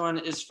first one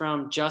is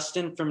from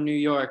Justin from New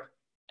York.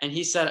 And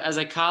he said, as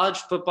a college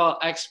football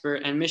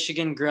expert and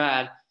Michigan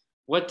grad,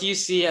 what do you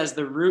see as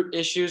the root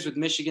issues with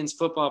Michigan's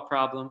football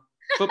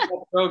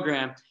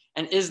program?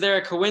 And is there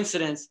a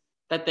coincidence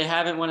that they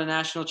haven't won a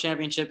national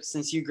championship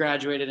since you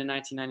graduated in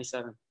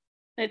 1997?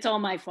 It's all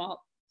my fault.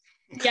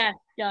 Yes,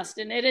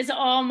 Justin, it is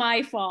all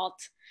my fault.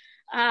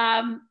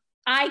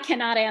 I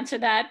cannot answer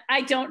that.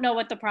 I don't know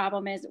what the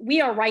problem is.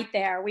 We are right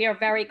there. We are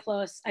very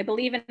close. I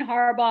believe in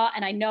Harbaugh,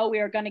 and I know we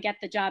are going to get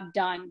the job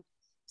done.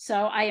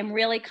 So I am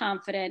really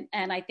confident,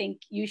 and I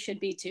think you should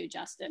be too,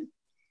 Justin.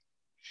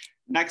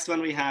 Next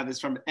one we have is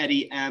from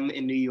Eddie M.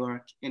 in New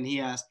York, and he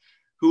asked,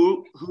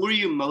 who are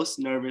you most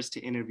nervous to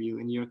interview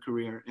in your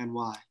career and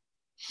why?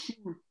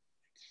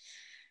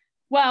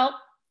 Well,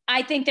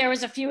 I think there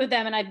was a few of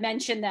them, and I've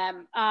mentioned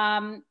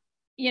them.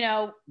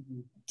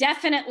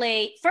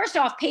 Definitely, first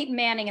off, Peyton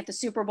Manning at the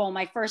Super Bowl,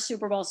 my first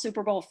Super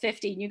Bowl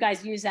 50. You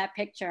guys use that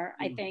picture,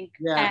 I think.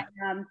 Yeah.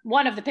 And,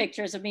 one of the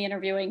pictures of me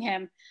interviewing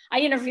him. I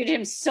interviewed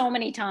him so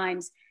many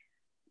times.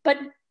 But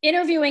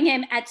interviewing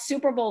him at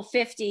Super Bowl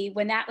 50,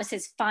 when that was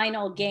his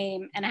final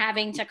game, and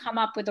having to come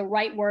up with the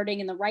right wording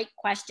and the right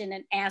question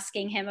and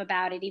asking him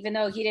about it, even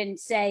though he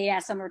didn't say,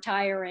 yes, I'm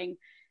retiring.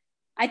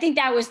 I think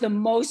that was the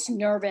most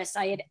nervous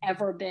I had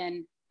ever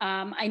been.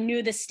 I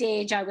knew the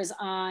stage I was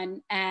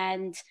on,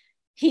 and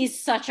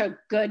he's such a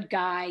good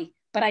guy,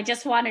 but I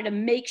just wanted to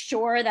make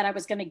sure that I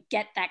was going to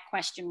get that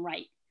question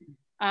right.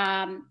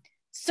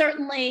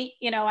 Certainly,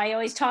 I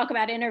always talk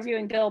about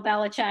interviewing Bill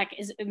Belichick.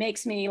 It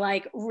makes me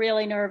like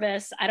really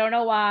nervous. I don't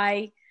know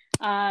why.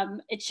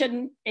 It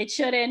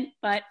shouldn't,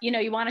 but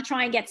you want to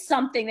try and get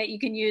something that you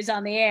can use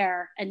on the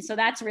air. And so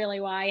that's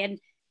really why.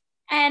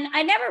 And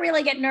I never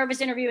really get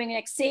nervous interviewing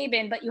Nick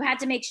Saban, but you had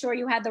to make sure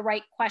you had the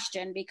right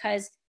question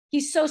because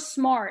he's so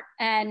smart,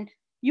 and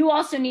you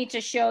also need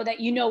to show that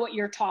you know what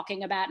you're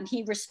talking about and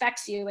he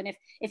respects you. And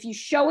if you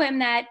show him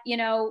that,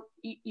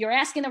 you're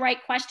asking the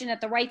right question at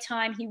the right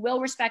time, he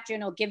will respect you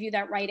and he'll give you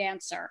that right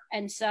answer.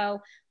 And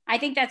so I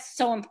think that's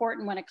so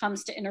important when it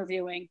comes to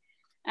interviewing.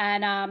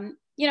 And,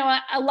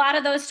 a lot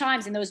of those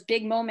times in those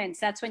big moments,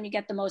 that's when you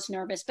get the most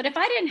nervous. But if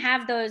I didn't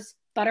have those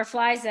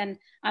butterflies, then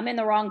I'm in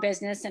the wrong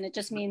business. And it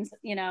just means,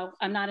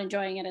 I'm not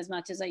enjoying it as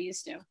much as I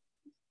used to.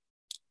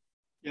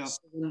 Yeah. So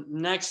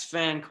next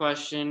fan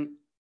question.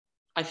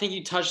 I think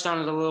you touched on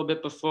it a little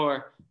bit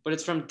before, but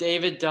it's from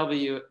David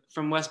W.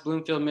 from West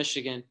Bloomfield,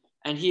 Michigan.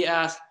 And he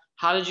asked,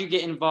 how did you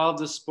get involved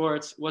with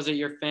sports? Was it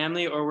your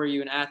family or were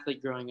you an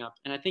athlete growing up?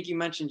 And I think you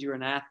mentioned you were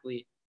an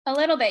athlete. A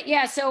little bit,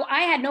 yeah. So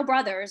I had no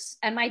brothers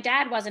and my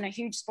dad wasn't a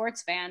huge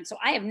sports fan. So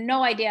I have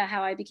no idea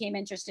how I became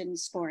interested in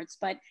sports,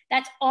 but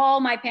that's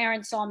all my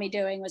parents saw me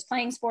doing was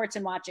playing sports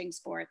and watching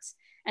sports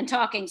and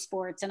talking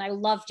sports. And I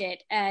loved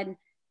it. And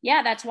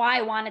yeah, that's why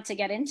I wanted to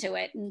get into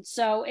it. And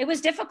so it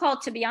was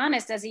difficult, to be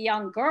honest, as a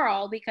young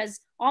girl, because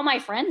all my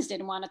friends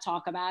didn't want to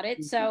talk about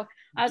it. So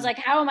I was like,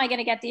 how am I going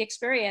to get the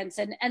experience?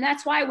 And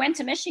that's why I went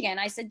to Michigan.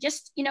 I said,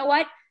 just, you know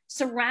what,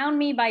 surround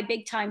me by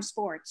big time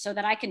sports so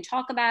that I can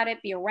talk about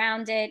it, be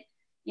around it,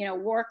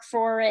 work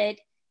for it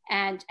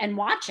and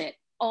watch it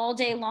all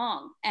day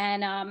long.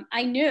 And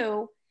I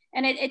knew,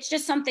 and it's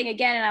just something,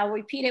 again, and I'll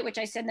repeat it, which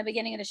I said in the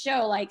beginning of the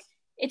show, like,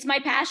 it's my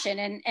passion.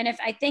 And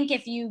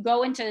if you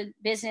go into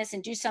business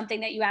and do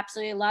something that you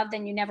absolutely love,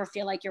 then you never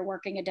feel like you're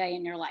working a day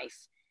in your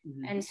life.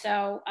 Mm-hmm. And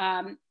so,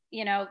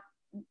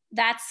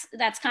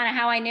 that's kind of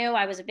how I knew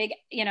I was a big,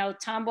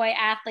 tomboy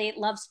athlete,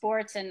 loved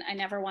sports, and I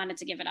never wanted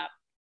to give it up.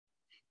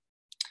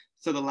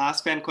 So the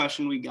last fan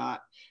question we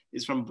got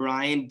is from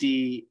Brian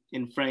D.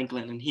 in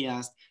Franklin. And he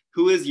asked,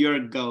 who is your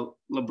GOAT,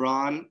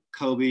 LeBron,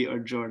 Kobe, or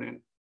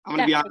Jordan? I'm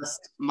going to be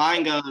honest.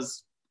 Mine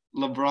goes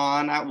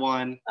LeBron at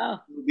 1,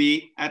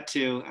 Kobe at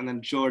 2, and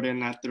then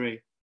Jordan at 3.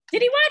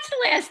 Did he watch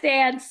The Last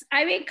Dance?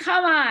 I mean,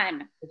 come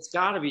on. It's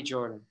got to be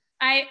Jordan.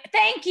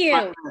 Thank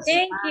you.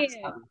 Thank you.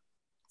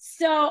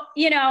 So,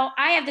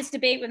 I have this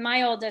debate with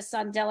my oldest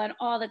son, Dylan,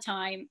 all the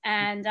time.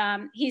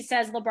 And he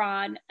says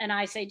LeBron and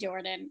I say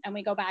Jordan, and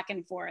we go back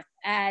and forth.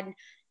 And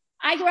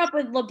I grew up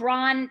with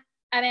LeBron.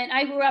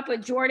 I grew up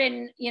with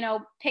Jordan,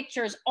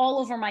 pictures all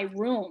over my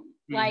room.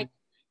 Mm-hmm. Like,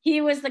 he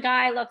was the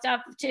guy I looked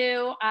up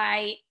to.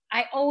 I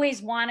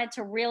always wanted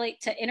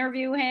to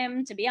interview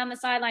him, to be on the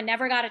sideline.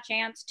 Never got a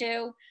chance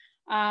to.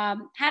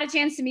 Had a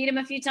chance to meet him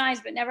a few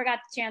times, but never got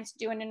the chance to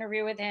do an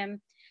interview with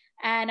him.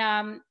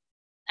 And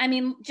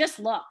just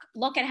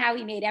look at how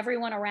he made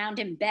everyone around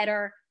him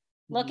better.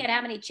 Look at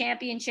how many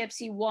championships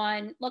he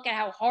won. Look at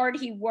how hard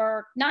he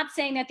worked. Not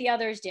saying that the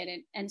others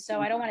didn't. And so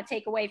I don't want to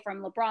take away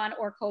from LeBron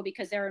or Kobe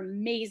because they're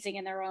amazing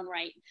in their own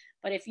right.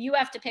 But if you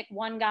have to pick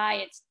one guy,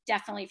 it's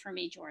definitely for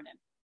me, Jordan.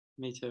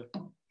 Me too.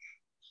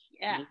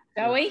 Yeah. Me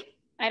too. Zoe,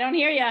 I don't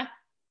hear you. I'm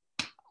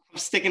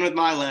sticking with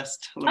my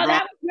list. LeBron. Oh,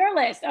 that was your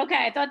list.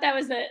 Okay. I thought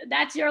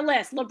that's your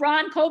list.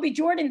 LeBron, Kobe,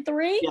 Jordan,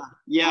 3?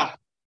 Yeah.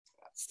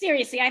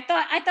 Seriously, I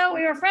thought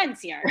we were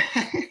friends here.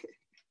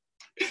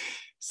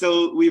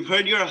 So we've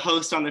heard you're a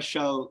host on the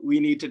show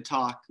We Need to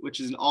Talk, which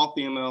is an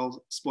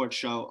all-female sports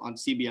show on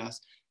CBS.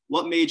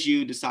 What made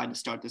you decide to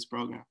start this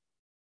program?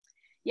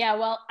 Yeah,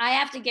 well, I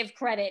have to give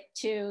credit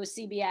to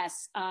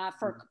CBS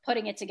for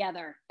putting it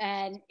together.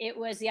 And it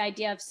was the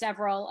idea of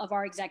several of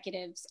our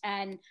executives.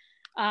 And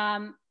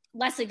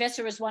Leslie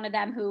Visser was one of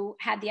them who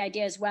had the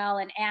idea as well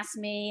and asked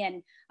me,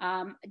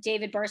 and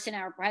David Burson,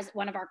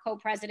 one of our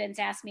co-presidents,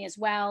 asked me as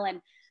well. And,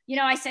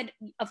 I said,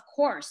 of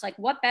course, like,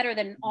 what better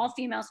than an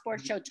all-female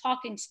sports show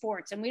talking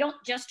sports? And we don't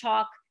just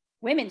talk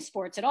women's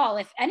sports at all.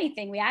 If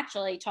anything, we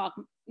actually talk,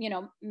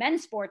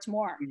 men's sports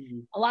more. Mm-hmm.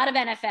 A lot of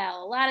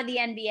NFL, a lot of the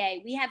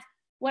NBA.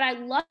 What I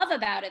love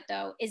about it,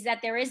 though, is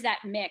that there is that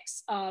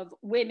mix of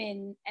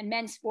women and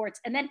men's sports,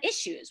 and then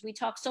issues. We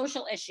talk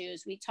social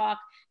issues. We talk,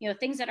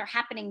 things that are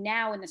happening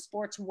now in the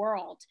sports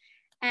world.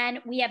 And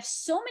we have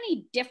so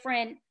many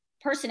different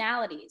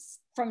personalities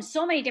from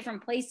so many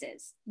different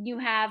places. You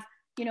have,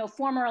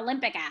 former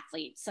Olympic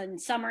athletes and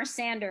Summer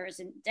Sanders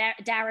and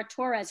Dara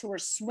Torres, who are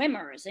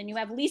swimmers. And you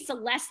have Lisa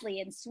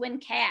Leslie and Swin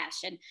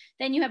Cash. And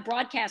then you have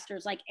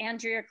broadcasters like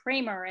Andrea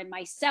Kramer and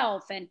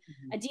myself and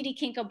Aditi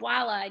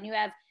Kinkabwala. And you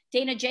have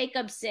Dana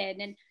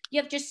Jacobson, and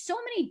you have just so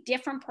many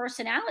different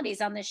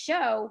personalities on the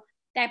show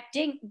that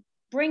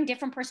bring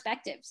different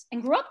perspectives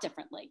and grew up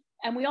differently,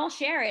 and we all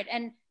share it.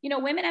 And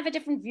women have a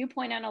different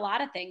viewpoint on a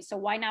lot of things, so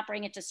why not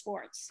bring it to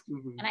sports?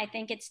 Mm-hmm. And I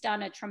think it's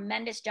done a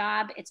tremendous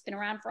job. It's been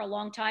around for a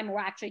long time. We're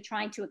actually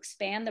trying to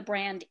expand the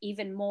brand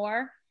even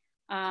more.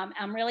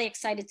 I'm really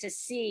excited to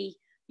see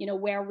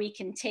where we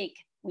can take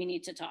We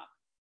Need to Talk.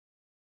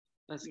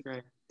 That's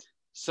great.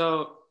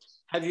 So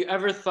have you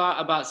ever thought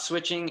about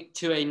switching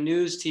to a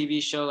news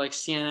TV show like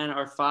CNN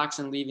or Fox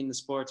and leaving the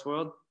sports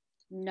world?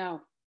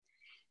 No.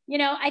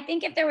 I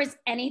think if there was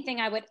anything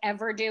I would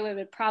ever do, it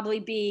would probably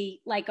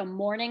be like a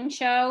morning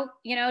show,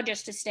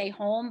 just to stay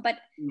home. But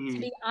to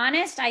be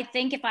honest, I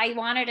think if I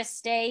wanted to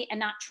stay and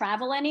not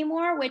travel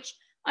anymore, which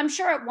I'm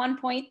sure at one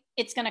point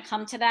it's going to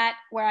come to that,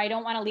 where I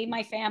don't want to leave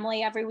my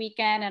family every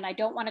weekend and I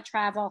don't want to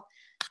travel.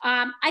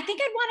 I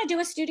think I'd want to do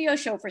a studio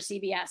show for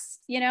CBS,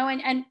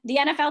 and the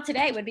NFL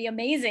Today would be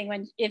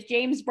amazing if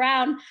James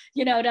Brown,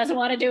 doesn't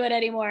want to do it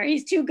anymore.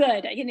 He's too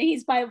good.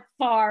 He's by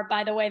far,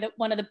 by the way,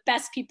 one of the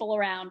best people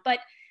around. But,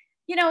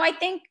 I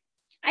think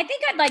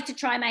I'd like to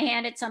try my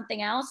hand at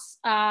something else,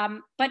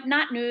 but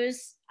not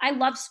news. I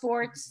love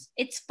sports.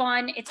 It's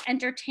fun. It's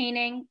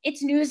entertaining.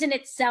 It's news in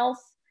itself.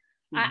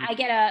 Mm-hmm. I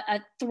get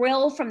a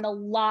thrill from the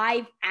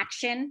live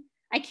action.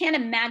 I can't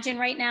imagine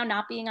right now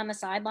not being on the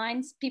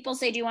sidelines. People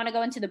say, do you want to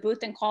go into the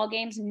booth and call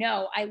games?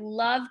 No, I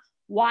love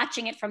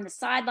watching it from the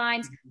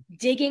sidelines,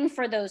 digging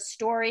for those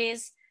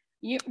stories,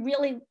 you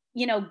really,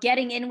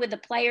 getting in with the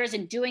players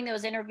and doing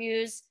those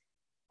interviews.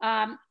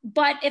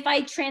 But if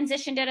I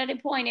transitioned at any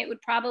point, it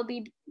would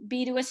probably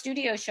be to a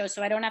studio show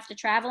so I don't have to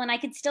travel and I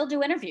could still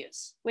do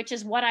interviews, which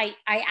is what I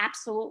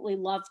absolutely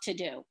love to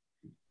do.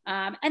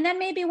 And then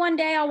maybe one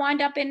day I'll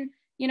wind up in,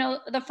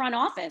 the front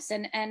office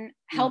and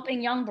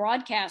helping young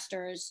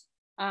broadcasters,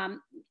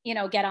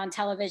 get on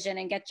television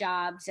and get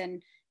jobs.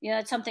 And,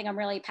 it's something I'm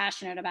really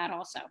passionate about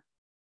also.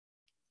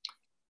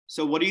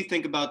 So what do you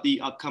think about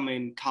the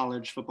upcoming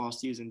college football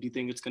season? Do you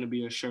think it's going to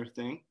be a sure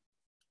thing?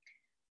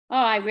 Oh,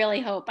 I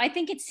really hope. I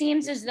think it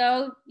seems as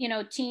though,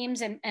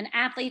 teams and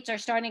athletes are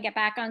starting to get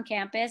back on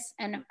campus.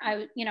 And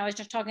I was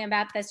just talking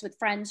about this with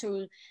friends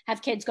who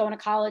have kids going to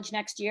college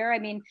next year. I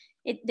mean,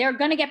 they're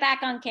going to get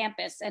back on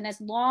campus. And as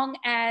long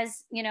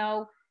as,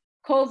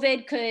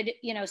 COVID could,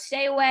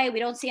 stay away, we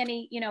don't see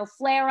any,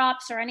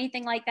 flare-ups or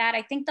anything like that,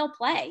 I think they'll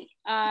play.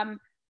 I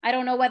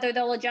don't know whether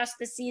they'll adjust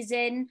the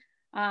season.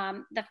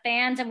 The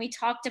fans, and we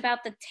talked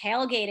about the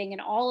tailgating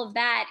and all of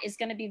that is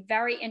going to be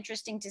very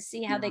interesting to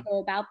see how they go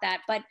about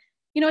that. But,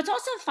 it's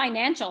also a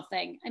financial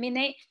thing. I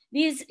mean,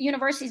 these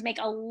universities make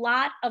a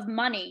lot of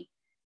money,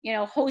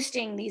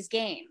 hosting these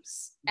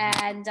games,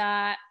 and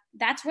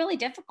that's really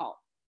difficult.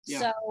 Yeah.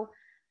 So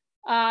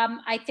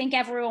I think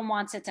everyone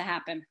wants it to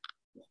happen.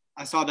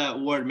 I saw that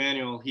Ward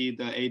Manuel, the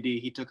AD,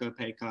 he took a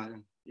pay cut,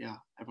 and yeah,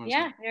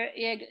 everyone's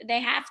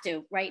they have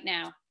to right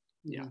now.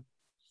 Yeah,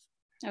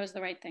 that was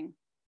the right thing.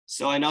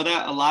 So I know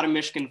that a lot of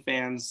Michigan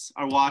fans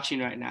are watching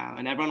right now,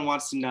 and everyone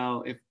wants to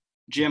know if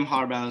Jim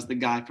Harbaugh is the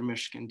guy for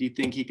Michigan. Do you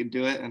think he could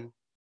do it and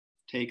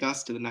take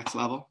us to the next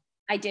level?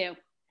 I do.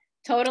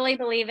 Totally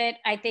believe it.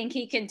 I think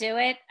he can do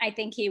it. I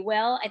think he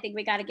will. I think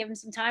we got to give him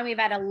some time. We've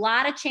had a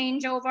lot of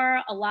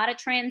changeover, a lot of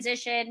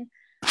transition,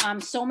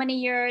 so many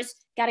years.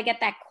 Got to get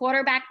that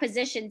quarterback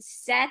position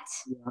set.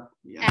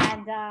 Yeah.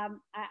 And,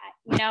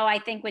 I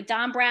think with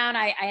Don Brown,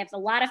 I have a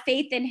lot of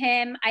faith in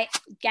him.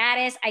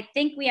 Gaddis, I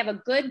think we have a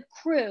good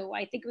crew.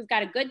 I think we've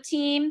got a good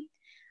team.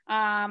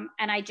 And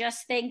I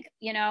just think,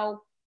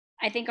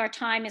 I think our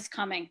time is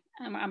coming.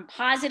 I'm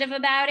positive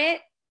about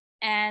it.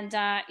 And,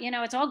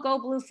 it's all go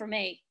blue for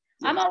me.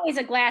 Yeah. I'm always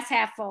a glass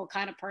half full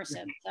kind of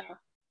person. So.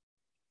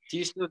 Do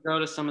you still go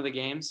to some of the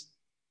games?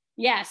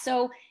 Yeah.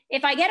 So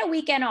if I get a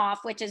weekend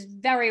off, which is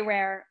very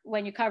rare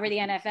when you cover the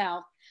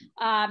NFL,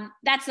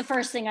 that's the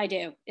first thing I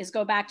do is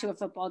go back to a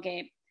football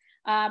game.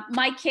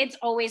 My kids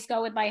always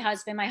go with my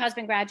husband. My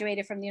husband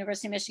graduated from the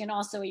University of Michigan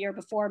also a year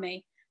before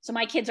me. So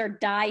my kids are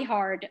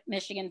diehard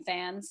Michigan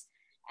fans.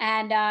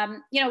 And,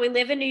 we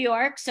live in New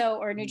York,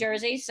 or New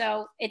Jersey,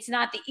 so it's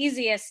not the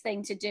easiest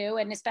thing to do.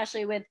 And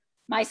especially with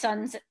my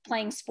sons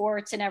playing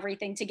sports and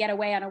everything, to get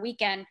away on a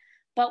weekend.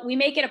 But we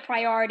make it a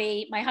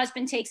priority. My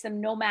husband takes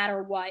them no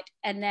matter what.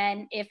 And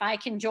then if I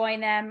can join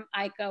them,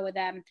 I go with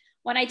them.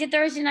 When I did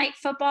Thursday night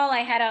football, I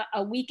had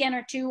a weekend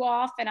or two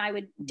off, and I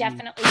would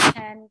definitely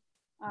attend.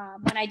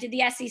 When I did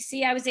the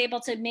SEC, I was able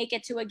to make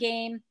it to a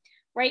game.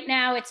 Right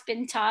now, it's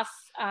been tough,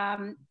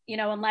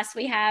 unless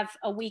we have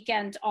a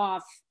weekend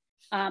off.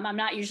 I'm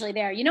not usually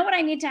there. You know what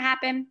I need to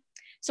happen?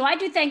 So I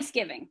do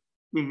Thanksgiving,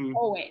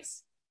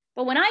 always.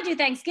 But when I do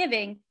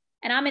Thanksgiving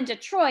and I'm in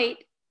Detroit,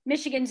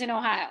 Michigan's in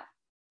Ohio.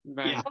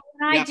 Right. But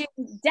when I do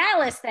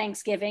Dallas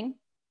Thanksgiving,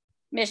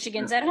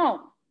 Michigan's at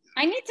home.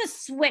 I need to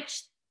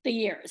switch the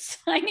years.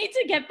 I need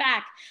to get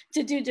back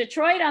to do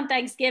Detroit on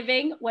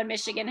Thanksgiving when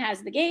Michigan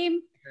has the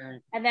game,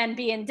 and then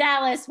be in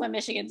Dallas when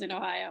Michigan's in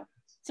Ohio.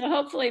 So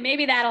hopefully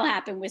maybe that'll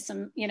happen with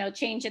some,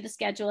 change of the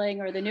scheduling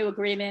or the new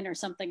agreement or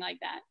something like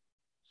that.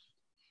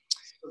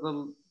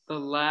 The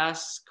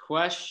last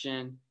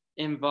question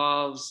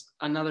involves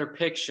another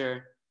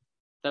picture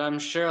that I'm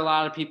sure a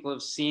lot of people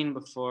have seen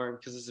before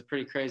because it's a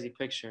pretty crazy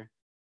picture.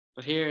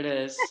 But here it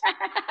is.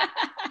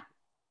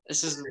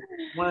 This is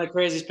one of the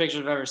craziest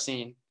pictures I've ever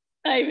seen.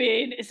 I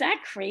mean, is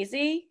that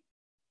crazy?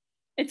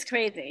 It's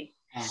crazy.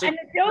 And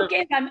the joke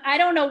is, I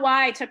don't know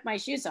why I took my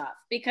shoes off,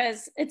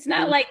 because it's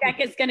not like that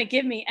is going to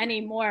give me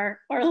any more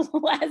or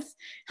less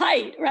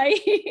height,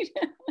 right?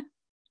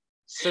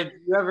 So do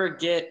you ever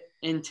get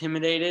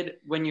intimidated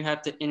when you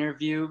have to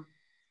interview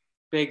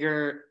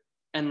bigger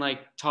and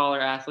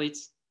taller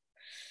athletes?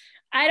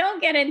 I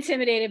don't get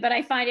intimidated, but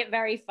I find it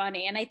very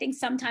funny. And I think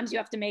sometimes you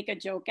have to make a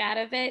joke out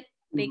of it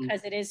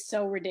because it is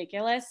so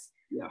ridiculous.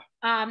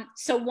 Yeah.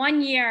 So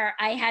one year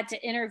I had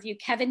to interview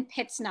Kevin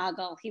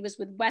Pittsnoggle. He was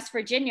with West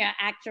Virginia,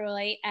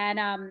 actually.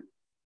 And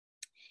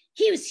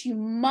he was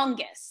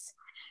humongous.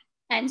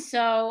 And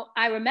so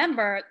I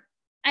remember,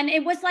 and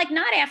it was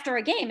not after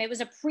a game, it was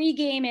a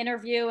pre-game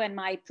interview. And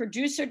my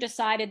producer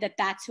decided that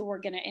that's who we're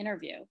going to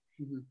interview.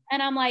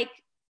 And I'm like,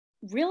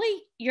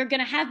 really? You're going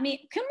to have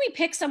me? Couldn't we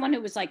pick someone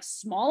who was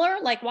smaller?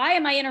 Why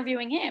am I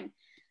interviewing him?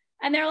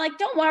 And they're like,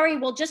 don't worry,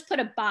 we'll just put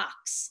a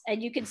box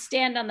and you can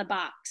stand on the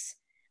box.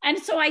 And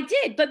so I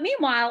did. But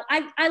meanwhile,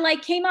 I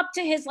came up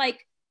to his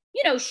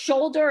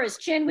shoulder, his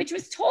chin, which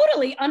was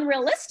totally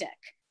unrealistic.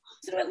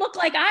 So it looked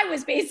like I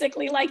was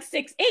basically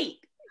 6'8",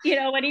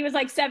 when he was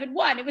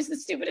 7'1". It was the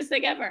stupidest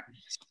thing ever.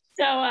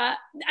 So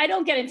I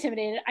don't get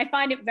intimidated. I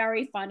find it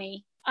very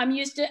funny. I'm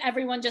used to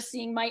everyone just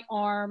seeing my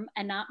arm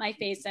and not my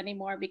face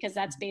anymore, because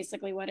that's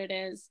basically what it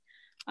is.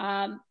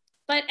 I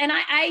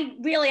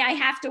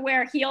have to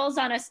wear heels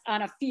on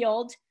a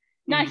field,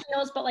 not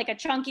heels, but a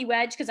chunky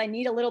wedge, because I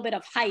need a little bit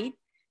of height.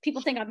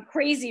 People think I'm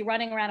crazy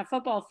running around a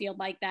football field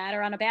like that,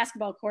 or on a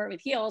basketball court with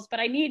heels, but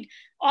I need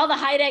all the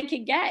height I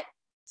can get.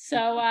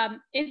 So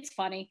it's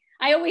funny.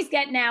 I always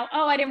get now,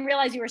 oh, I didn't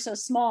realize you were so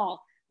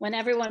small, when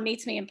everyone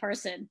meets me in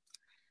person.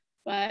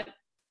 But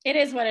it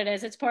is what it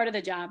is. It's part of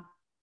the job.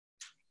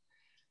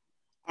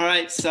 All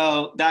right,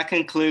 so that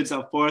concludes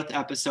our 4th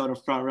episode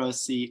of Front Row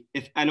Seat.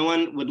 If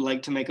anyone would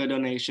like to make a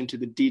donation to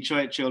the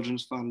Detroit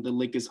Children's Fund, the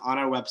link is on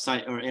our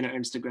website or in our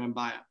Instagram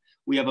bio.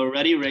 We have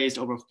already raised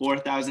over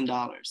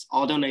 $4,000.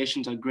 All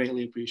donations are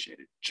greatly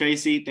appreciated.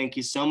 Tracy, thank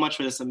you so much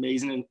for this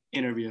amazing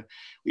interview.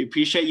 We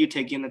appreciate you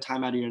taking the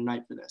time out of your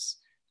night for this.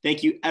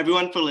 Thank you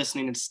everyone for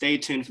listening, and stay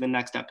tuned for the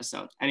next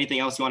episode. Anything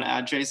else you want to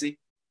add, Tracy?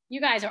 You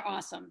guys are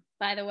awesome,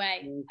 by the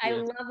way. I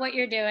love what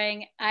you're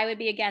doing. I would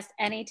be a guest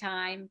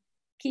anytime.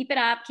 Keep it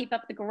up. Keep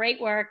up the great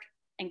work,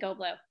 and go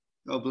Blue.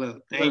 Go Blue.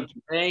 Thank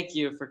you. Thank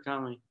you for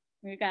coming.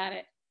 You got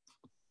it.